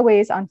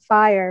highways on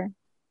fire.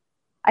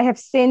 I have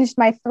singed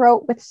my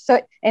throat with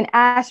soot and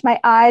ash. My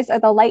eyes are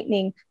the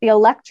lightning, the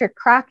electric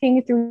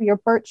cracking through your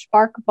birch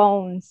bark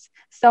bones.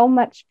 So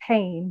much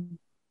pain.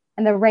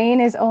 And the rain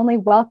is only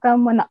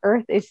welcome when the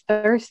earth is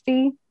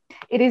thirsty.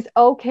 It is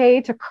okay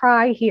to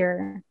cry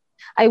here.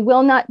 I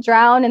will not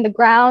drown in the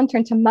ground,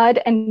 turn to mud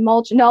and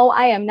mulch. No,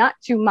 I am not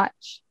too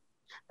much.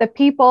 The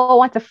people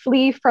want to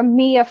flee from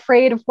me,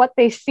 afraid of what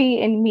they see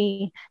in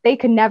me. They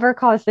could never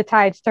cause the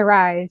tides to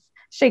rise.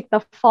 Shake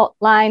the fault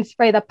lines,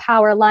 spray the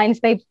power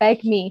lines. They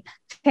beg me,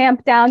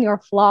 tamp down your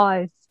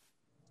flaws.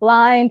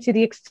 Blind to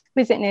the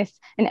exquisiteness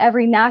in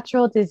every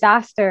natural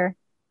disaster.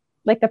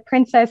 Like the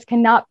princess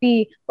cannot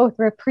be both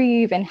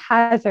reprieve and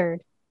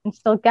hazard and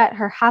still get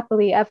her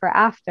happily ever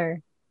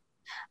after.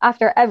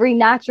 After every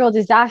natural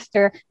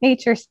disaster,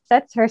 nature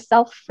sets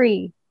herself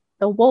free.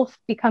 The wolf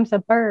becomes a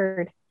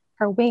bird.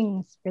 Her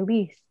wings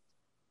released.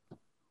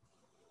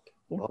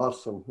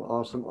 Awesome.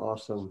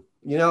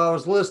 I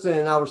was listening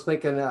and I was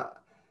thinking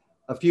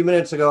a few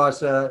minutes ago, I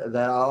said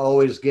that I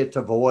always get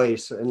to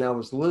voice, and I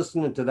was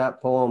listening to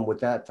that poem with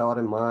that thought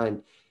in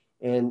mind.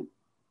 And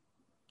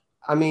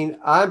I mean,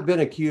 I've been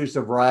accused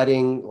of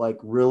writing like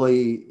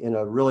really in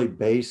a really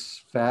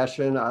base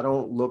fashion. I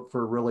don't look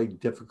for really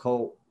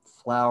difficult,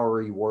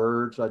 flowery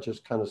words. I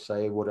just kind of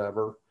say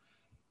whatever.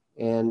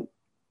 And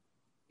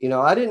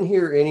I didn't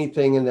hear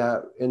anything in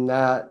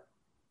that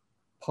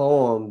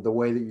poem the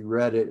way that you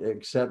read it,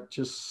 except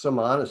just some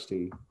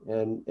honesty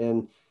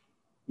and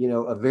you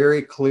know, a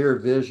very clear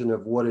vision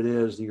of what it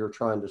is that you're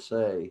trying to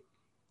say.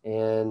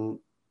 And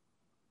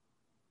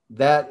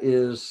that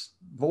is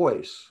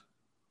voice,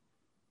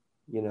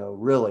 you know,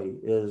 really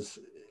is,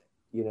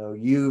 you know,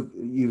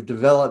 you've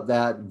developed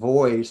that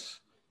voice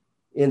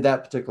in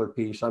that particular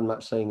piece. I'm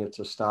not saying it's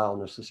a style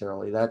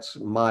necessarily. That's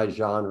my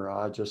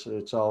genre.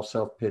 It's all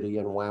self-pity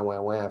and wah,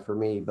 wah, wah for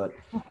me. But,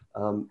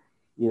 you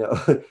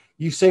know,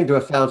 you seem to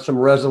have found some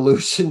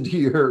resolution to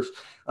yours.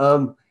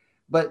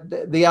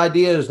 But the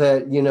idea is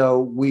that, you know,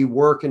 we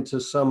work into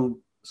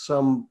some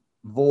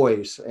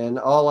voice, and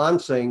all I'm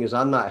saying is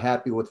I'm not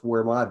happy with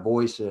where my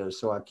voice is.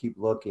 So I keep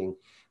looking,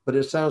 but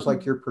it sounds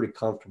like you're pretty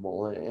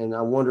comfortable. And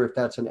I wonder if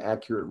that's an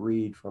accurate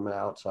read from an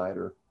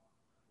outsider.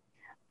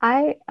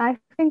 I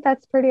think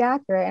that's pretty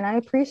accurate, and I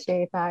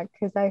appreciate that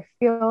because I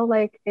feel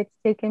like it's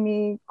taken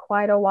me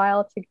quite a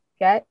while to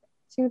get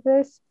to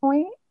this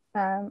point.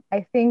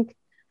 I think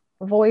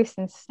voice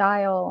and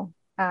style,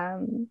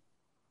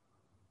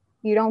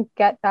 you don't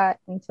get that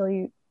until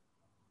you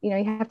know,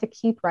 you have to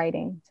keep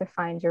writing to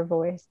find your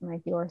voice and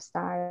like your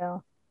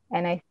style.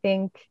 And I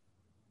think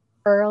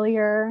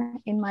earlier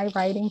in my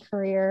writing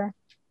career,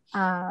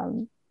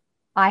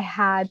 I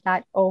had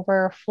that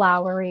over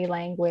flowery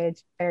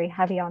language, very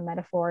heavy on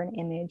metaphor and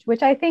image,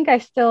 which I think I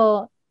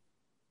still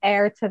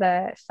err to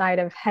the side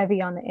of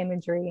heavy on the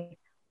imagery.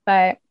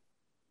 But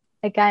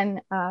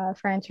again,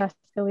 Francesca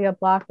Leah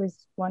Block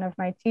was one of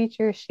my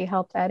teachers. She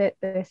helped edit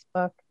this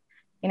book.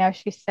 You know,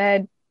 she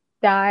said,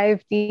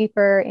 dive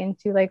deeper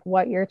into like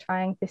what you're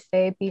trying to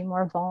say, be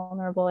more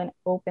vulnerable and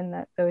open,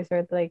 that those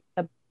are like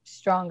the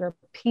stronger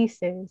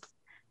pieces.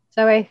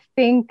 So I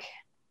think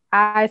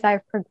as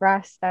I've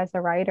progressed as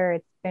a writer,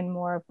 it's been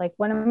more of like,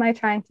 what am I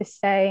trying to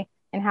say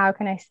and how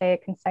can I say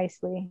it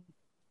concisely?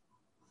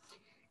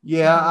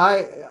 Yeah,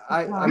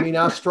 I mean,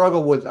 I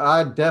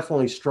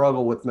definitely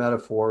struggle with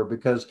metaphor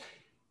because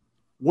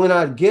when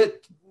I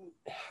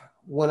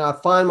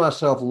find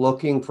myself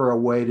looking for a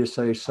way to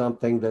say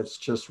something that's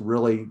just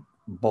really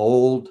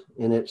bold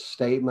in its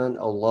statement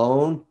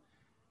alone,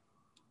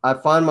 I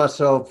find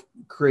myself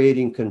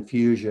creating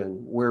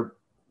confusion where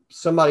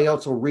somebody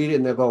else will read it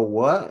and they'll go,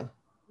 what?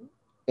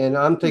 And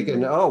I'm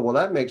thinking, oh, well,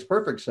 that makes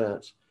perfect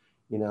sense,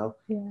 you know?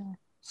 Yeah.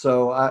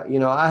 So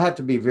I have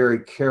to be very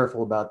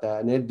careful about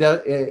that. And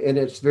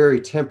it's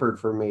very tempered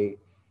for me.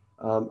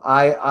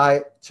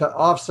 To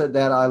offset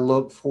that, I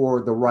look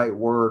for the right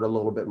word a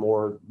little bit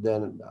more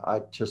than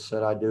I just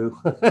said I do.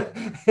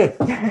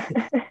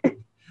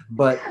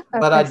 but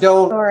I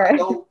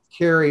don't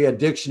carry a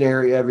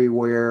dictionary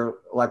everywhere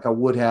like I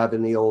would have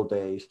in the old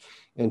days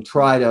and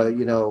try to,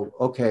 you know,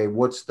 okay,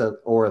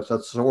 or a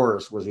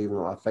thesaurus was even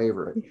my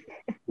favorite,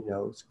 you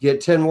know,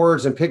 get 10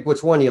 words and pick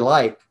which one you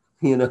like,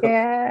 you know?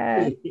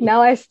 Yeah.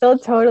 No, I still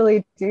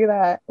totally do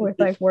that with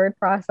like word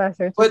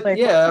processors. But like,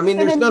 yeah, I mean,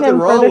 there's nothing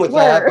wrong with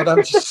that, but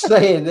I'm just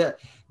saying that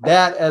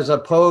as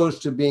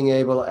opposed to being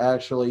able to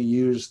actually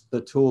use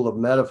the tool of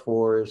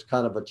metaphor is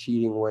kind of a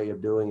cheating way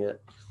of doing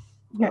it.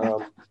 Yeah.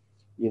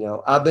 You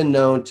know, I've been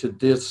known to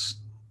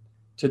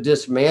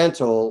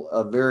dismantle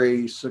a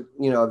very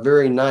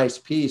nice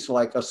piece,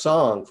 like a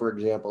song, for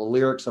example,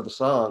 lyrics of a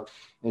song,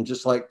 and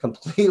just like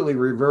completely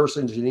reverse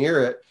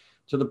engineer it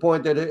to the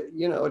point that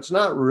it's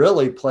not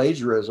really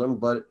plagiarism,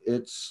 but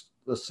it's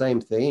the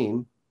same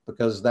theme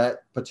because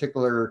that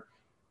particular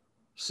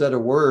set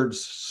of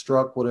words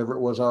struck whatever it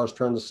was I was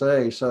trying to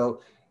say.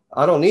 So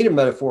I don't need a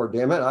metaphor,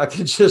 damn it. I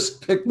could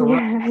just pick the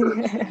right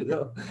words, you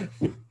know?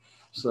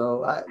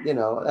 So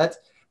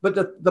but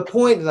the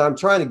point that I'm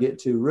trying to get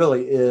to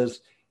really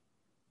is,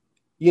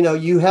 you know,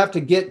 you have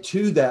to get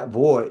to that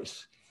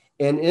voice.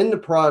 And in the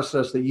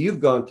process that you've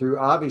gone through,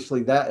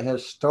 obviously that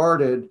has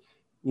started,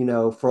 you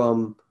know,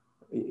 from,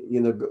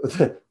 you know,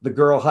 the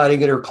girl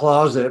hiding in her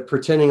closet,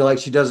 pretending like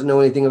she doesn't know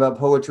anything about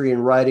poetry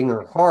and writing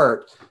her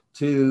heart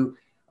to,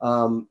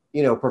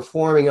 you know,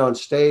 performing on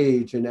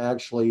stage and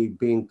actually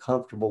being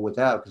comfortable with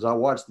that. Because I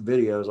watched the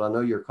videos, I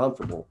know you're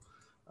comfortable.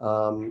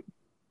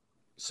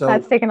 So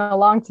that's taken a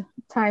long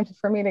time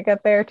for me to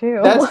get there too.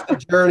 That's the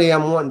journey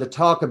I'm wanting to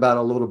talk about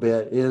a little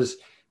bit, is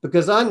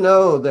because I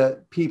know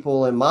that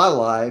people in my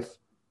life,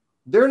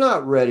 they're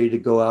not ready to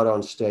go out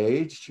on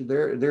stage.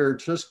 They're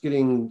just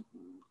getting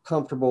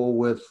comfortable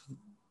with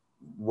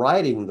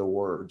writing the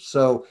words.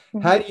 So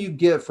how do you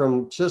get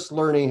from just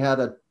learning how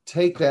to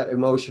take that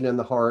emotion in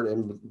the heart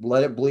and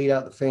let it bleed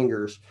out the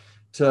fingers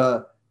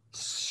to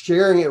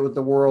sharing it with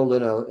the world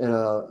in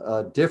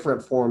a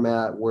different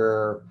format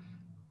where,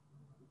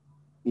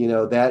 you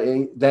know,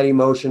 that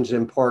emotion's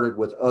imparted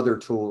with other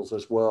tools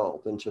as well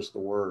than just the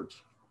words?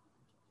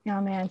 Oh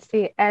man,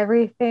 see,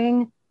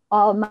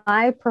 all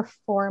my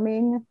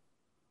performing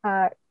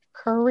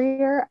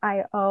career,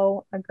 I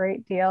owe a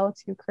great deal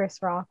to Chris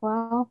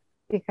Rockwell,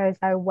 because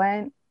I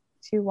went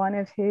to one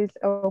of his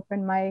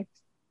open mics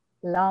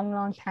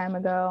long time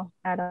ago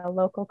at a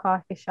local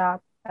coffee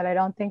shop that I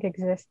don't think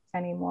exists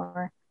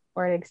anymore,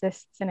 or it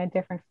exists in a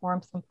different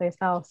form someplace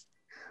else.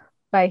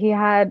 But he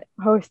had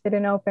hosted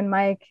an open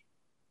mic,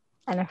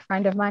 And a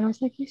friend of mine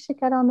was like, you should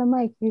get on the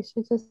mic. You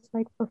should just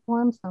like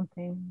perform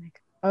something. I'm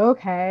like,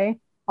 okay,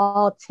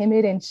 all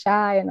timid and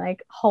shy and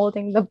like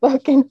holding the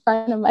book in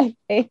front of my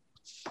face.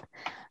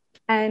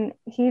 And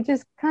he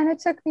just kind of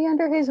took me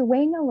under his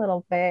wing a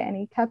little bit, and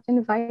he kept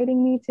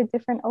inviting me to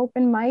different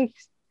open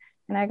mics.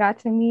 And I got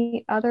to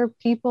meet other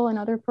people and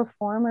other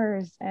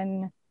performers.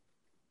 And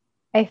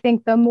I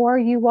think the more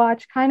you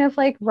watch, kind of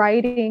like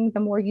writing, the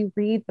more you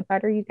read, the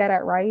better you get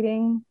at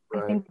writing.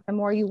 Right. I think the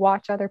more you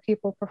watch other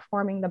people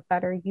performing, the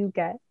better you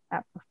get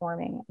at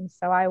performing. And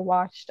so I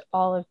watched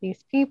all of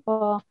these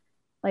people,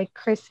 like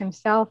Chris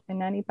himself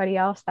and anybody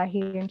else that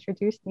he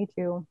introduced me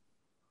to.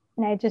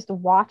 And I just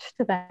watched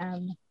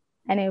them.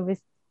 And it was,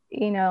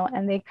 you know,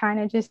 and they kind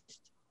of just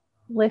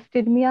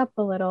lifted me up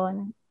a little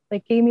and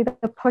like gave me the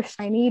push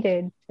I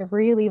needed to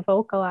really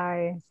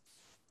vocalize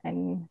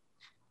and,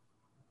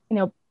 you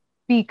know,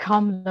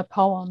 become the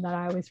poem that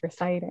I was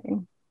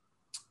reciting.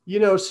 You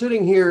know,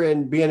 sitting here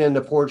and being in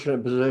the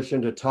fortunate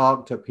position to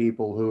talk to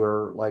people who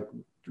are like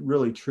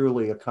really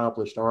truly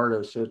accomplished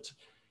artists, it's,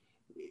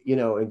 you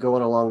know, and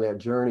going along that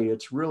journey,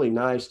 it's really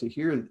nice to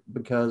hear,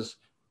 because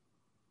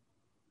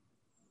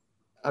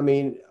I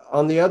mean,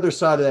 on the other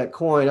side of that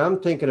coin, I'm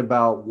thinking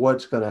about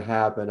what's going to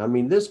happen. I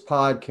mean, this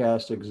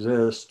podcast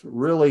exists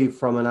really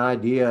from an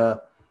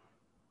idea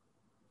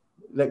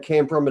that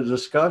came from a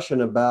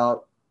discussion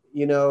about,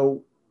 you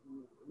know,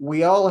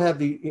 we all have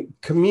the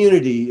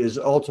community is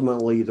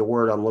ultimately the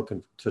word I'm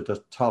looking to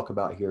talk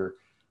about here.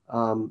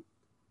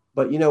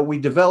 But, you know, we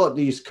develop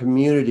these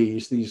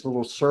communities, these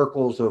little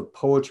circles of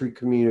poetry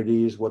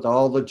communities with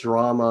all the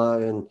drama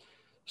and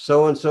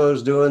so-and-so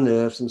is doing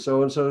this and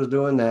so-and-so is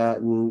doing that.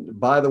 And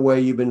by the way,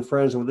 you've been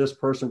friends with this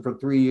person for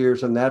 3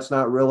 years and that's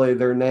not really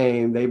their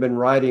name. They've been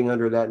writing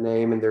under that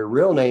name and their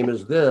real name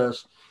is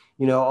this,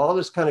 you know, all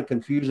this kind of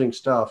confusing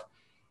stuff.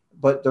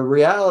 But the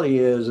reality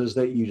is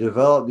that you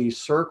develop these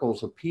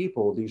circles of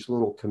people, these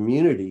little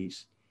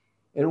communities.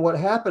 And what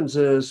happens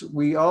is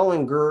we all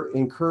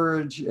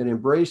encourage and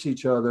embrace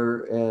each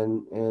other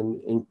and,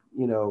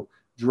 you know,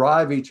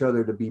 drive each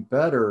other to be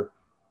better,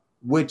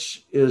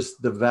 which is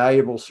the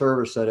valuable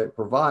service that it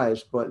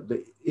provides. But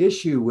the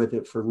issue with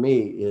it for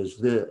me is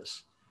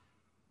this.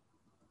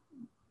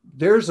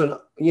 There's an,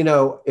 you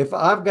know, if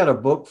I've got a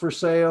book for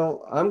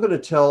sale, I'm going to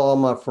tell all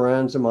my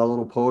friends in my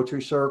little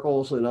poetry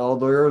circles, and all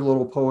their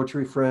little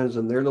poetry friends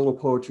and their little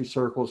poetry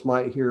circles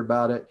might hear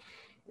about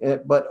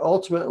it. But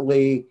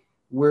ultimately,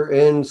 we're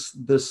in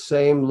the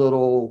same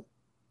little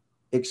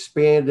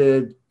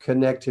expanded,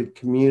 connected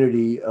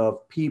community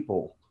of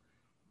people.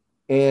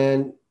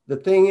 And the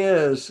thing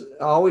is,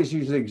 I always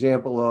use the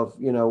example of,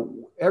 you know,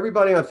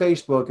 everybody on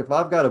Facebook, if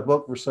I've got a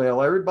book for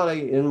sale,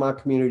 everybody in my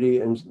community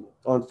and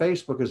on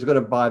Facebook is going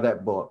to buy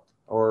that book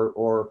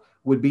or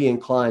would be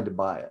inclined to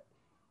buy it.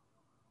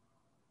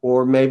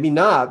 Or maybe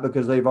not,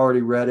 because they've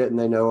already read it and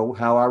they know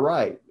how I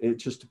write. It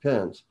just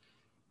depends.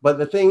 But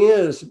the thing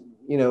is,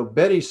 you know,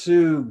 Betty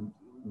Sue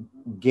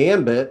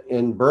Gambit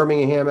in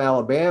Birmingham,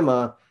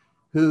 Alabama,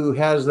 who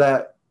has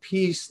that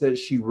piece that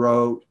she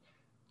wrote,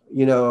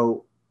 you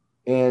know,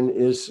 and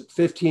is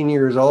 15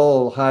 years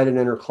old, hiding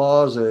in her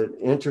closet,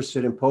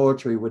 interested in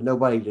poetry with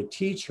nobody to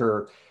teach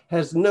her,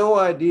 has no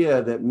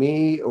idea that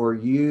me or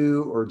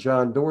you or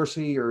John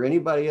Dorsey or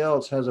anybody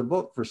else has a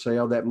book for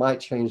sale that might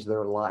change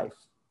their life.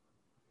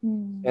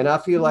 And I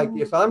feel like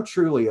if I'm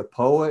truly a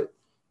poet,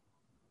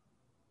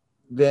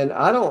 then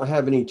I don't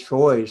have any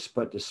choice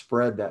but to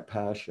spread that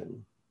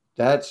passion.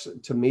 That's,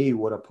 to me,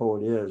 what a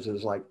poet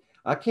is like,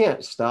 I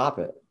can't stop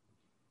it.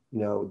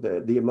 You know,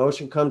 the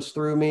emotion comes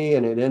through me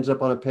and it ends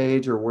up on a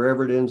page or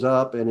wherever it ends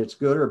up, and it's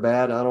good or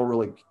bad. I don't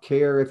really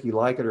care if you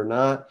like it or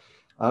not.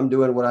 I'm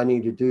doing what I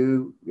need to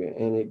do,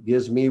 and it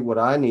gives me what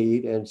I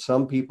need. And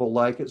some people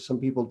like it, some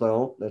people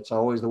don't. That's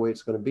always the way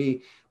it's going to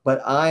be.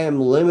 But I am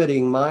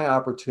limiting my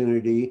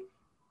opportunity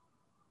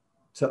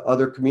to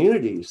other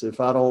communities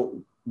if I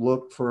don't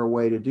look for a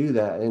way to do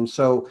that. And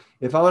so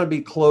if I want to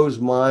be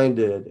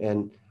closed-minded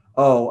and,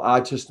 oh,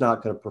 I'm just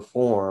not going to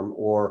perform,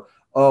 or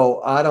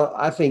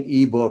I think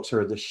ebooks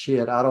are the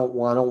shit. I don't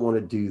want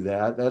to do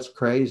that. That's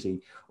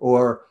crazy.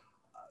 Or,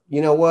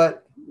 you know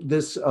what?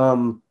 This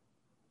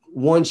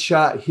one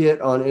shot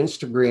hit on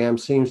Instagram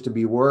seems to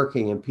be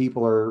working and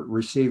people are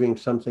receiving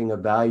something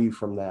of value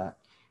from that.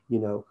 You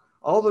know,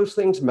 all those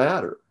things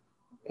matter.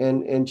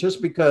 And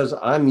just because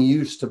I'm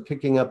used to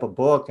picking up a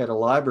book at a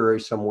library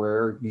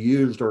somewhere,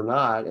 used or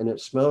not, and it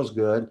smells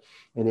good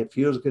and it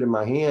feels good in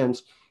my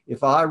hands,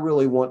 if I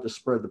really want to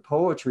spread the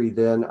poetry,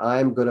 then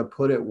I'm going to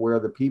put it where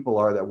the people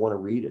are that want to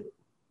read it.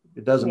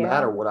 It doesn't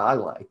matter what I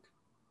like.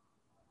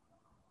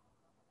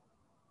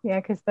 Yeah,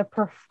 because the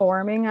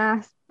performing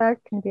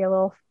aspect can be a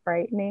little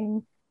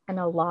frightening and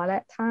a lot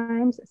at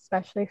times,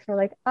 especially for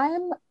like,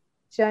 I'm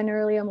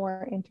generally a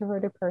more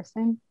introverted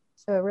person.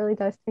 So it really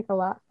does take a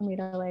lot for me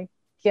to like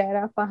get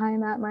up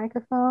behind that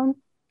microphone.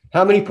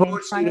 How many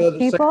poets do you know that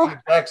say the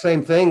exact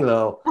same thing,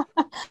 though?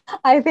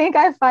 I think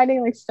I'm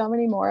finding like so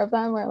many more of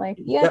them where like,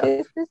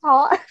 this is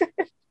hard.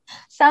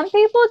 Some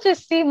people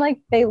just seem like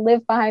they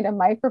live behind a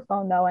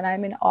microphone though, and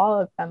I'm in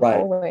awe of them Right.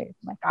 always.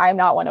 Like, I'm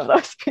not one of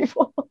those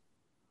people.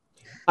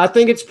 I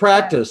think it's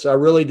practice. I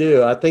really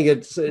do. I think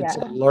it's a Yeah.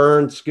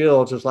 learned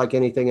skill, just like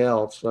anything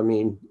else. I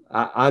mean,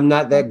 I'm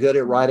not that good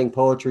at writing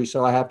poetry,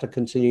 so I have to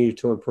continue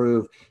to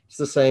improve. It's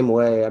the same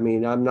way. I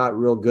mean, I'm not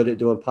real good at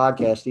doing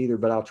podcasts either,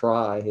 but I'll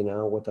try.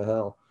 What the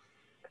hell?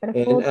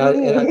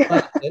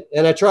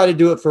 And I try to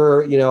do it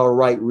for a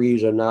right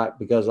reason, not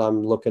because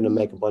I'm looking to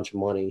make a bunch of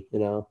money.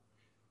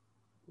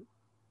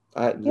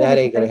 That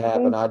ain't gonna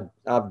happen.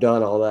 I've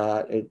done all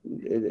that.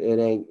 It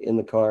ain't in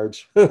the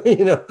cards.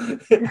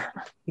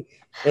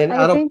 And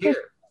I don't care.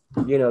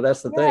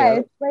 That's the thing. Yeah,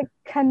 it's like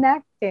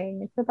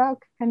connecting. It's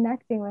about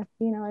connecting with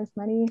as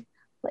many.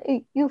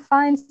 You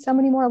find so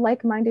many more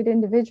like-minded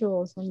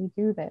individuals when you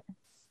do this.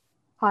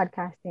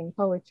 Podcasting,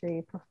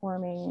 poetry,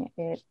 performing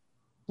it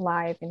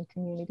live in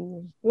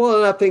community. Well,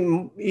 and I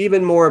think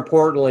even more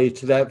importantly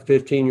to that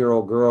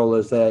 15-year-old girl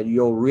is that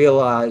you'll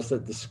realize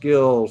that the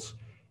skills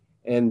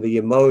and the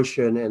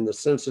emotion and the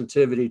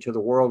sensitivity to the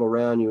world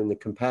around you and the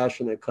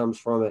compassion that comes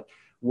from it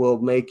will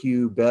make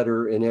you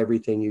better in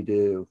everything you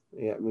do.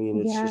 I mean,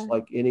 it's just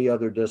like any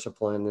other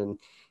discipline. And,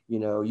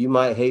 you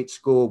might hate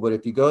school, but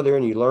if you go there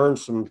and you learn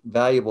some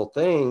valuable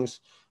things,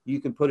 you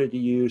can put it to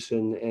use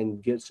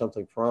and get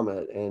something from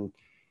it.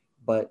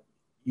 But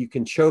you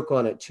can choke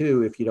on it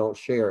too if you don't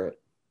share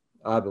it,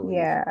 I believe.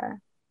 Yeah.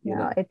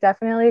 It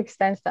definitely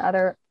extends to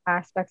other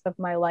aspects of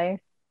my life,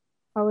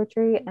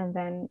 poetry. And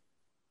then,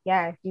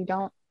 if you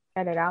don't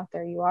get it out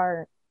there, you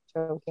are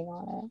choking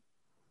on it.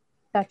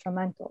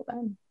 Detrimental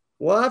then.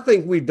 Well, I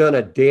think we've done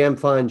a damn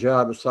fine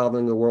job of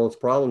solving the world's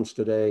problems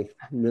today,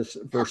 Miss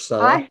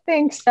Versella. I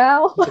think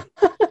so.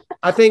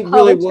 I think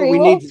really what we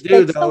need to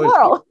do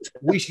though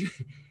is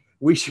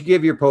we should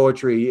give your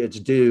poetry its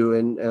due.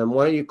 And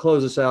why don't you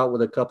close us out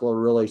with a couple of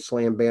really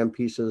slam bam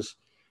pieces,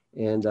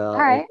 and all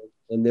right,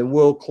 and then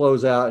we'll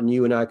close out, and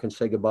you and I can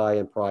say goodbye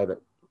in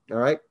private. All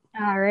right.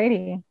 All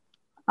righty.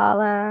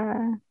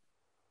 I'll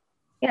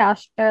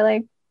share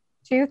like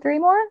 2-3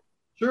 more.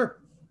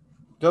 Sure.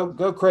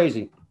 Go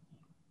crazy.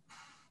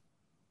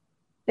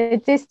 The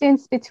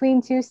distance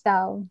between two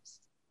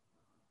selves.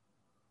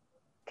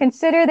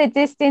 Consider the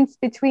distance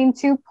between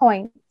 2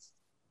 points.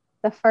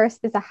 The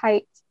first is a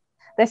height,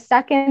 the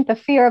second, the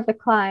fear of the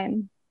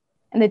climb.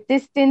 And the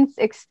distance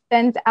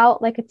extends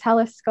out like a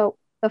telescope.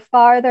 The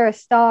farther a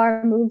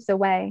star moves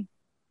away.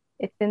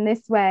 It's in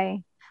this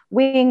way.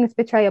 Wings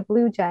betray a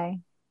blue jay.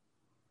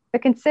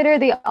 But consider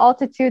the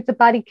altitudes a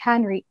body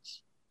can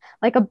reach.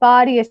 Like a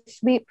body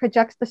asleep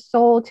projects the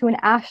soul to an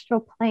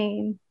astral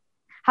plane.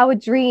 How a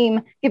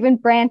dream, given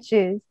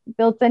branches,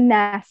 builds a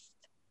nest,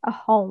 a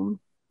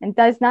home, and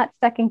does not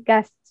second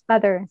guess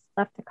feathers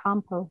left to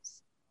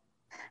compost.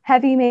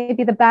 Heavy may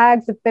be the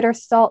bags of bitter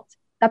salt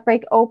that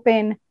break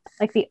open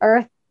like the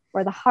earth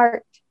or the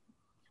heart.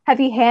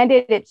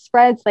 Heavy-handed, it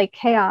spreads like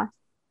chaos.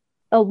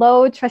 The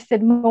load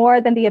trusted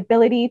more than the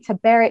ability to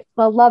bear it.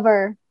 The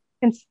lover,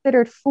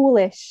 considered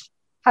foolish,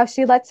 how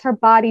she lets her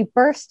body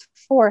burst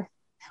forth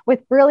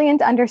with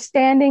brilliant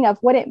understanding of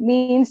what it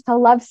means to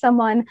love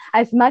someone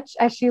as much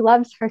as she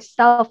loves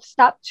herself.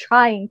 Stop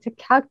trying to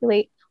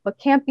calculate what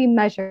can't be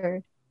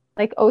measured.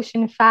 Like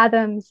ocean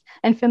fathoms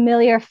and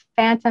familiar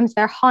phantoms,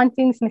 their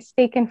hauntings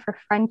mistaken for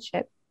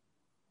friendship.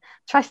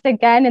 Trust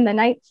again in the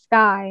night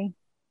sky.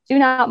 Do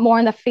not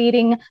mourn the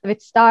fading of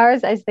its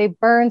stars as they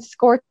burn,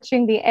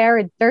 scorching the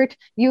arid dirt.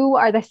 You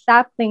are the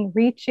sapling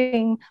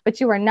reaching,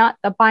 but you are not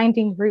the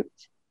binding root.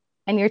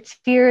 And your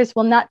tears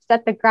will not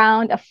set the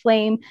ground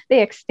aflame.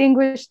 They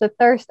extinguish the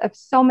thirst of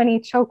so many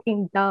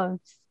choking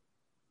doves.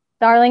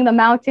 Darling, the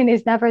mountain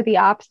is never the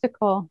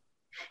obstacle.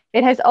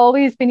 It has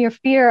always been your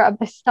fear of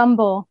the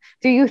stumble.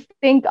 Do you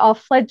think all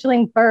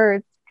fledgling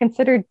birds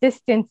consider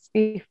distance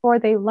before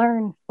they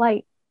learn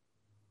flight?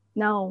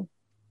 No,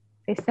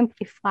 they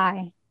simply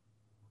fly.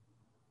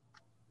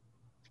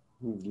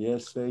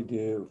 Yes, they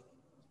do.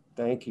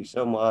 Thank you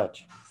so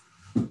much.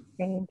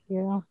 Thank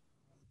you.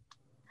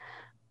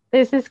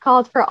 This is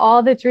called For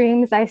All the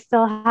Dreams I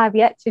Still Have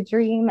Yet to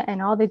Dream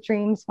and All the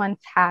Dreams Once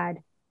Had.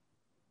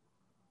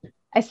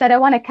 I said I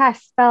want to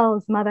cast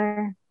spells,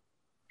 mother.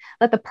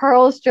 Let the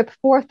pearls drip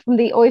forth from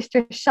the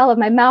oyster shell of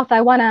my mouth.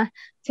 I want to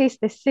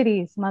taste the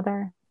cities,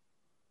 mother.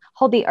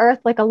 Hold the earth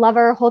like a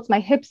lover holds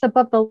my hips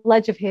above the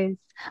ledge of his.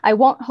 I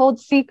won't hold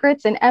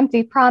secrets and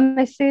empty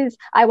promises.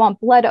 I want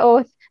blood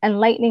oath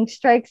and lightning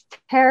strikes,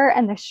 terror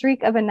and the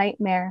shriek of a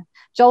nightmare,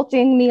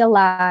 jolting me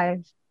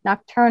alive.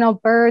 Nocturnal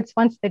birds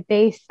once the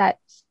day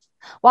sets.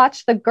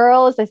 Watch the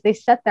girls as they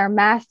set their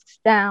masks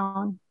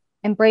down.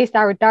 Embrace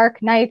our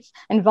dark nights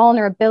and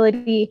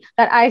vulnerability,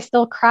 that I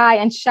still cry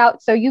and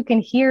shout so you can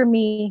hear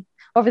me.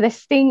 Over the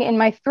sting in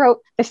my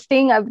throat, the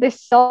sting of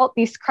this salt,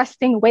 these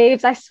crusting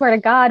waves, I swear to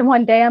God,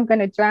 one day I'm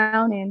going to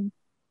drown in.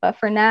 But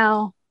for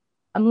now,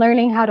 I'm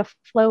learning how to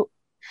float,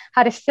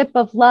 how to sip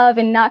of love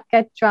and not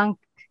get drunk.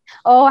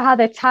 Oh, how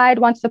the tide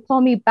wants to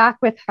pull me back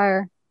with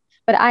her.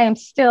 But I am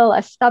still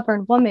a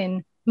stubborn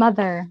woman,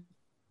 mother.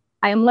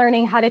 I am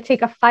learning how to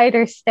take a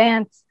fighter's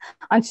stance.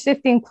 On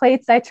shifting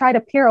plates, I try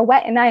to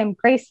pirouette and I am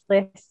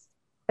graceless.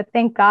 But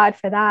thank God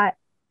for that.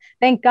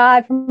 Thank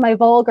God for my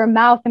vulgar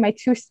mouth and my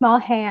two small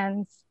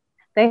hands.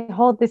 They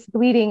hold this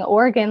bleeding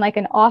organ like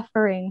an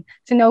offering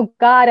to know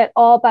God at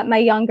all but my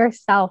younger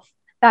self,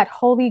 that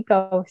Holy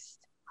Ghost,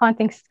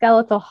 haunting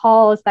skeletal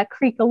halls that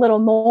creak a little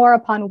more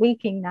upon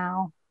waking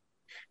now.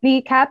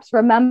 Kneecaps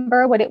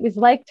remember what it was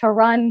like to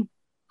run,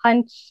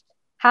 hunched,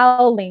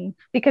 howling,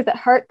 because it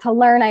hurt to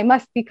learn I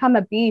must become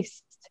a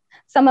beast.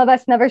 Some of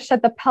us never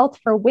shed the pelt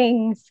for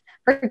wings,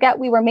 forget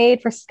we were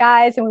made for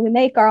skies, and we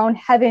make our own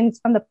heavens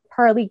from the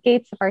pearly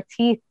gates of our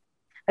teeth.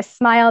 A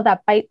smile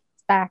that bites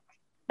back,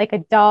 like a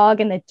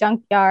dog in the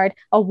junkyard,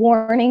 a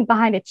warning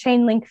behind a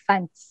chain link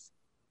fence.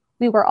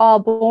 We were all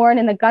born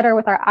in the gutter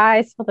with our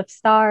eyes full of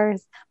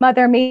stars.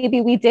 Mother,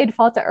 maybe we did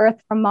fall to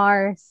earth from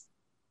Mars.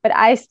 But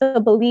I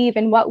still believe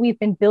in what we've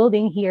been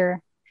building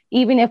here,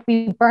 even if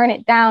we burn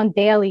it down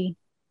daily.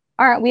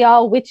 Aren't we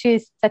all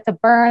witches set to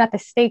burn at the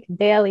stake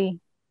daily?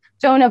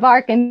 Joan of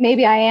Arc, and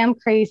maybe I am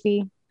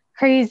crazy.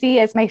 Crazy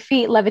as my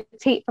feet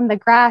levitate from the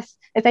grass,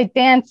 as I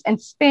dance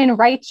and spin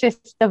righteous,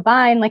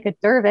 divine like a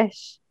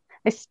dervish.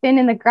 I spin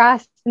in the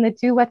grass and the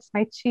dew wets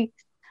my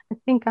cheeks. I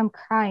think I'm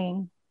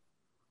crying.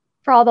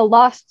 For all the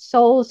lost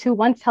souls who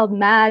once held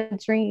mad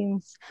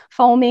dreams,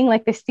 foaming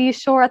like the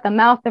seashore at the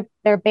mouth of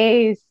their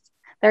bays,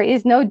 there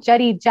is no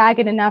jetty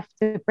jagged enough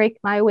to break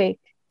my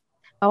wake.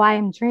 Oh, I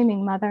am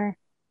dreaming, Mother.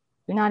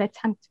 Do not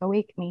attempt to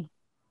wake me.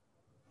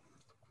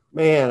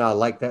 Man, I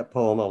like that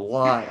poem a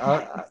lot.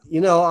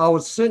 I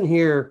was sitting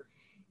here,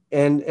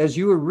 and as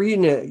you were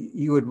reading it,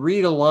 you would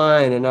read a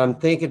line, and I'm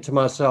thinking to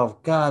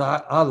myself,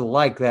 God, I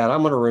like that.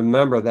 I'm going to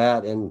remember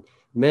that and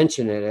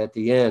mention it at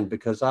the end,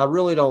 because I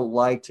really don't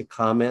like to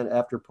comment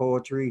after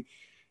poetry,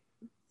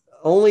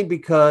 only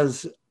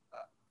because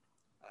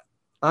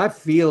I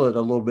feel it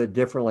a little bit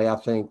differently, I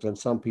think, than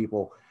some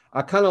people.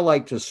 I kind of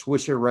like to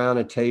swish it around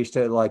and taste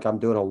it like I'm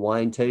doing a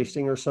wine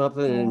tasting or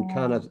something and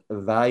kind of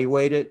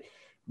evaluate it.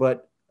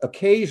 But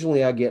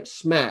occasionally I get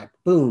smacked,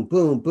 boom,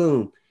 boom,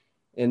 boom.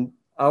 And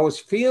I was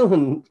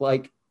feeling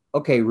like,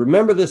 okay,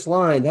 remember this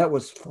line? That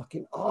was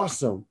fucking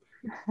awesome.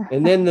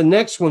 And then the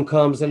next one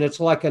comes and it's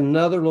like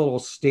another little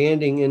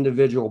standing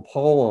individual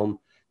poem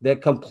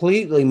that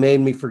completely made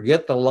me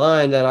forget the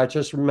line that I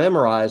just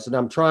memorized. And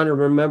I'm trying to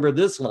remember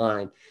this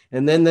line.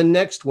 And then the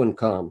next one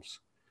comes.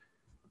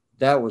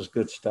 That was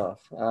good stuff.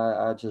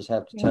 I just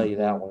have to tell you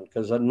that one,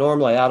 because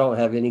normally I don't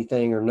have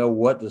anything or know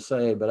what to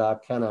say, but I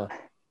kind of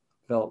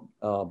felt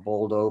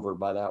bowled over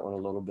by that one a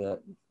little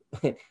bit.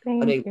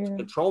 Unable to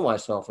control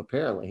myself,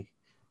 apparently.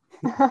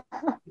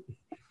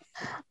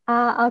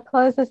 I'll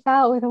close this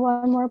out with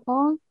one more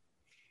poem.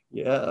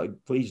 Yeah,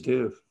 please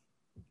do.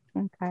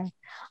 Okay.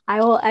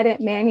 I will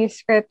edit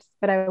manuscripts,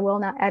 but I will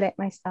not edit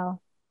myself.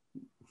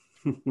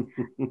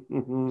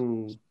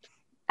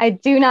 I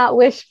do not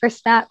wish for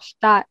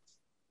snapshots.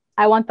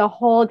 I want the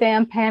whole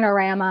damn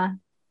panorama.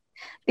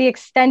 The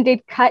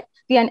extended cut,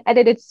 the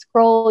unedited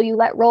scroll you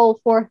let roll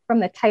forth from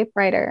the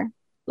typewriter,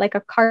 like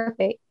a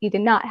carpet you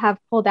did not have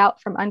pulled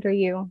out from under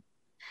you.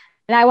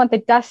 And I want the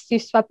dust you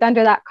swept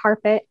under that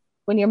carpet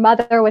when your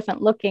mother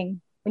wasn't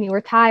looking, when you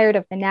were tired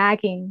of the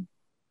nagging.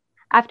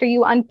 After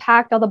you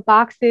unpacked all the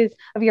boxes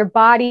of your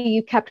body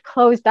you kept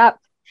closed up,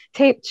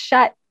 taped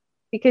shut,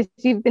 because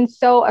you've been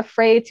so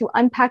afraid to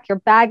unpack your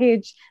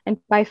baggage and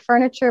buy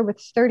furniture with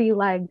sturdy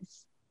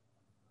legs.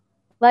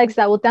 Legs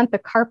that will dent the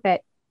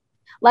carpet.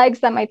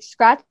 Legs that might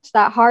scratch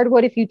that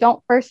hardwood if you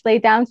don't first lay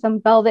down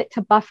some velvet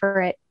to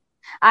buffer it.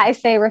 I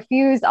say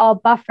refuse all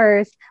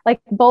buffers, like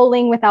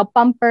bowling without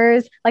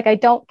bumpers, like I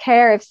don't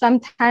care if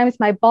sometimes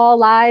my ball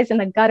lies in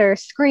the gutter,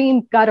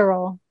 scream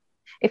guttural.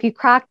 If you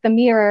cracked the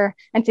mirror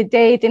and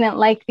today didn't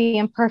like the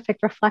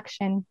imperfect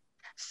reflection,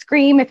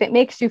 scream if it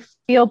makes you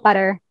feel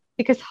better,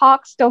 because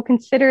hawks don't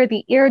consider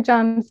the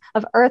eardrums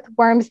of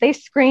earthworms. They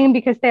scream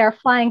because they are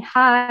flying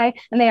high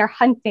and they are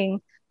hunting.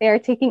 They are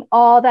taking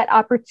all that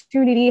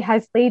opportunity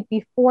has laid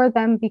before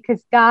them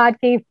because God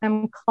gave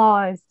them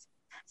claws.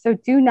 So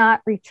do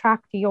not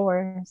retract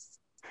yours.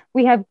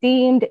 We have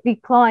deemed the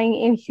clawing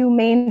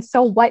inhumane.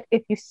 So what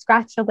if you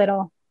scratch a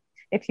little?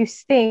 If you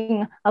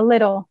sting a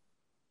little?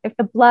 If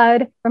the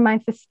blood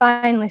reminds the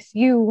spineless,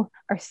 you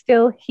are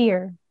still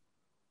here.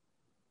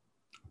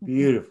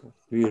 Beautiful,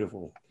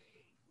 beautiful.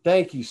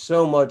 Thank you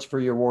so much for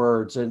your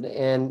words.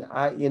 And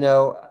I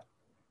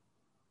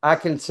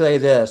can say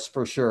this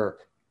for sure.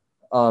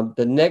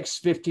 The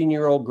next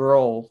 15-year-old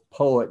girl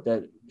poet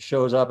that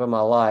shows up in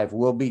my life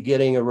will be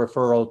getting a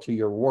referral to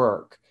your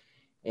work,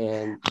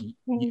 and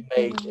you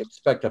may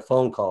expect a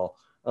phone call.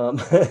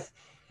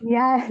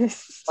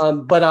 Yes.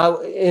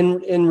 But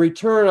in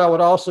return, I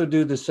would also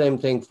do the same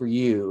thing for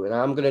you. And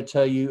I'm going to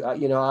tell you,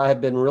 I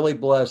have been really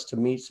blessed to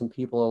meet some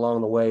people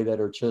along the way that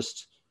are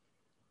just,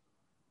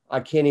 I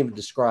can't even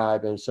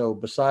describe. And so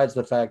besides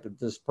the fact that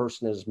this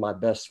person is my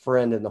best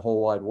friend in the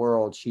whole wide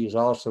world, she is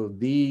also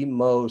the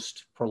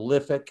most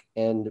prolific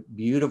and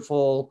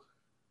beautiful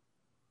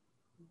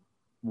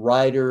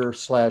writer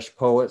slash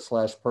poet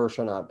slash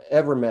person I've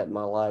ever met in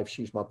my life.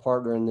 She's my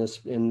partner in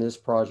this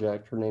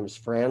project. Her name is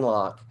Fran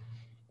Locke,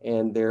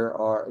 and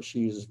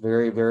she's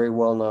very, very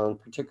well known,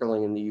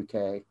 particularly in the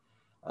UK.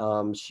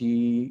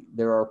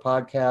 There are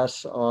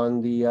podcasts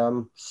on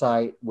the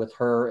site with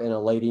her and a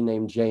lady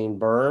named Jane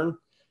Byrne.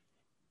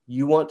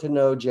 You want to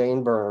know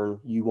Jane Byrne,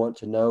 you want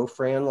to know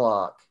Fran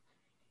Locke.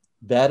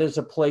 That is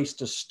a place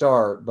to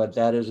start, but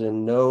that is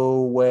in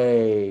no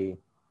way,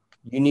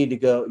 you need to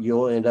go,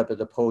 you'll end up at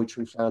the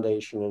Poetry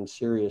Foundation and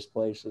serious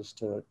places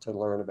to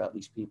learn about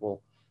these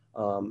people.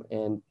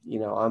 And, you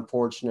know, I'm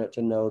fortunate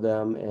to know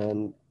them,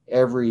 and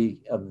every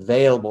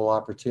available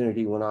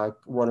opportunity when I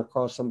run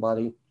across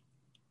somebody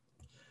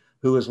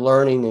who is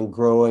learning and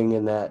growing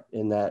in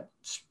that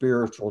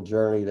spiritual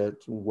journey, that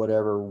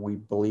whatever we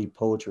believe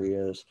poetry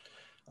is,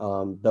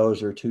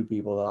 those are two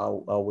people that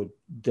I would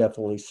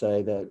definitely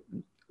say that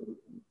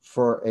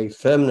for a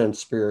feminine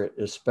spirit,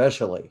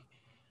 especially,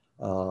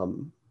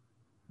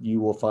 you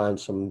will find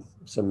some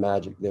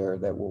magic there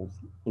that will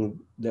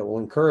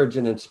encourage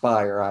and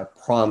inspire. I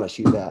promise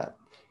you that.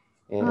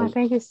 And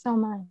thank you so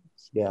much.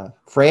 Yeah,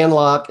 Fran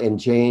Locke and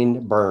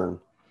Jane Byrne,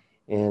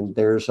 and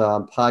there's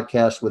a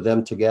podcast with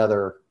them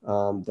together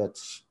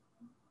that's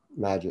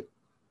magic.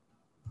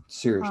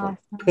 Seriously.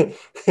 Awesome.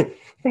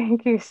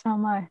 Thank you so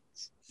much.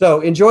 So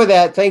enjoy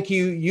that. Thank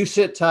you. You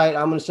sit tight.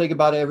 I'm going to say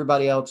goodbye to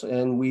everybody else,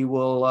 and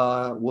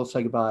we'll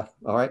say goodbye.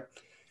 All right.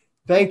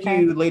 Thank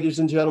you, ladies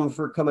and gentlemen,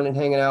 for coming and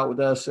hanging out with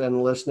us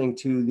and listening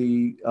to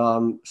the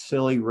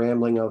silly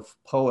rambling of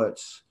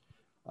poets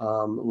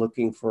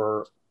looking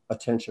for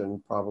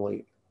attention.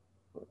 Probably,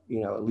 you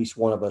know, at least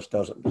one of us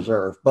doesn't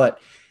deserve. But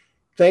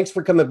thanks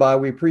for coming by.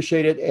 We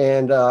appreciate it,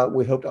 and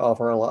we hope to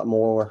offer a lot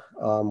more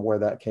where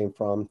that came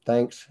from.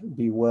 Thanks.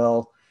 Be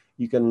well.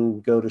 You can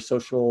go to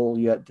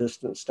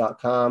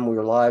socialyetdistance.com.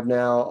 We're live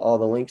now. All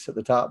the links at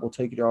the top will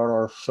take you to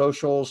our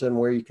socials and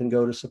where you can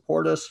go to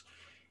support us.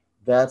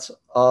 That's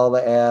all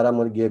the ad I'm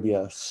going to give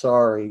you.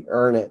 Sorry,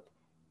 earn it.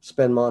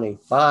 Spend money.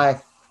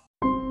 Bye.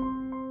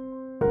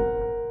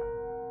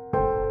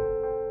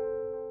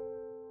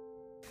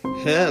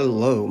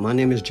 Hello, my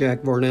name is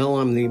Jack Varnell.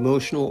 I'm the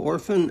Emotional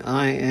Orphan.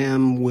 I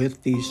am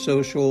with the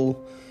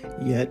Social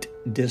Yet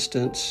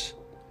Distance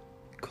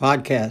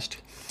podcast.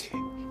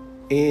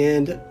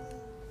 And,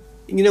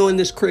 you know, in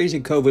this crazy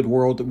COVID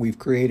world that we've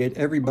created,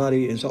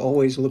 everybody is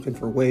always looking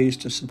for ways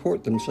to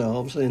support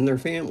themselves and their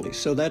families.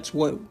 So that's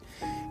what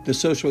the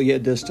Social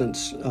Yet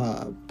Distance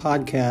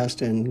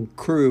podcast and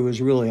crew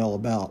is really all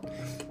about.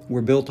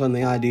 We're built on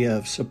the idea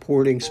of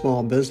supporting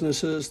small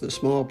businesses, the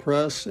small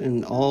press,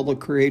 and all the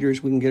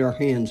creators we can get our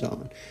hands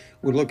on.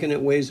 We're looking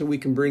at ways that we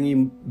can bring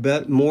you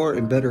more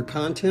and better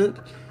content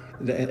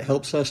that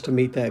helps us to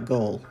meet that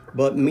goal.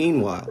 But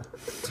meanwhile,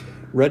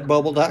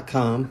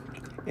 redbubble.com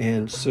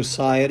and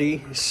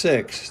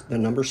Society6, the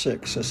number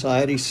 6,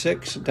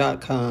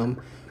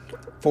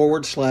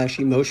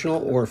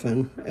 society6.com/emotional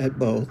orphan at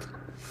both.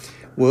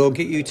 We'll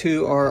get you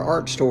to our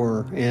art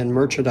store and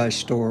merchandise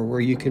store where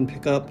you can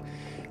pick up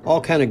all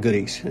kind of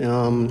goodies,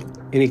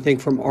 anything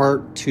from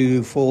art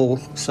to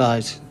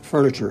full-size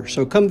furniture.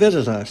 So come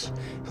visit us.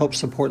 Help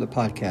support the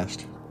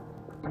podcast.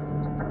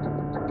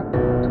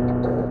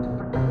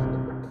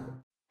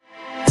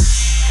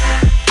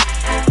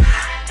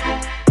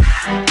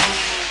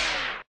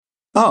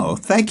 Oh,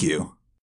 thank you.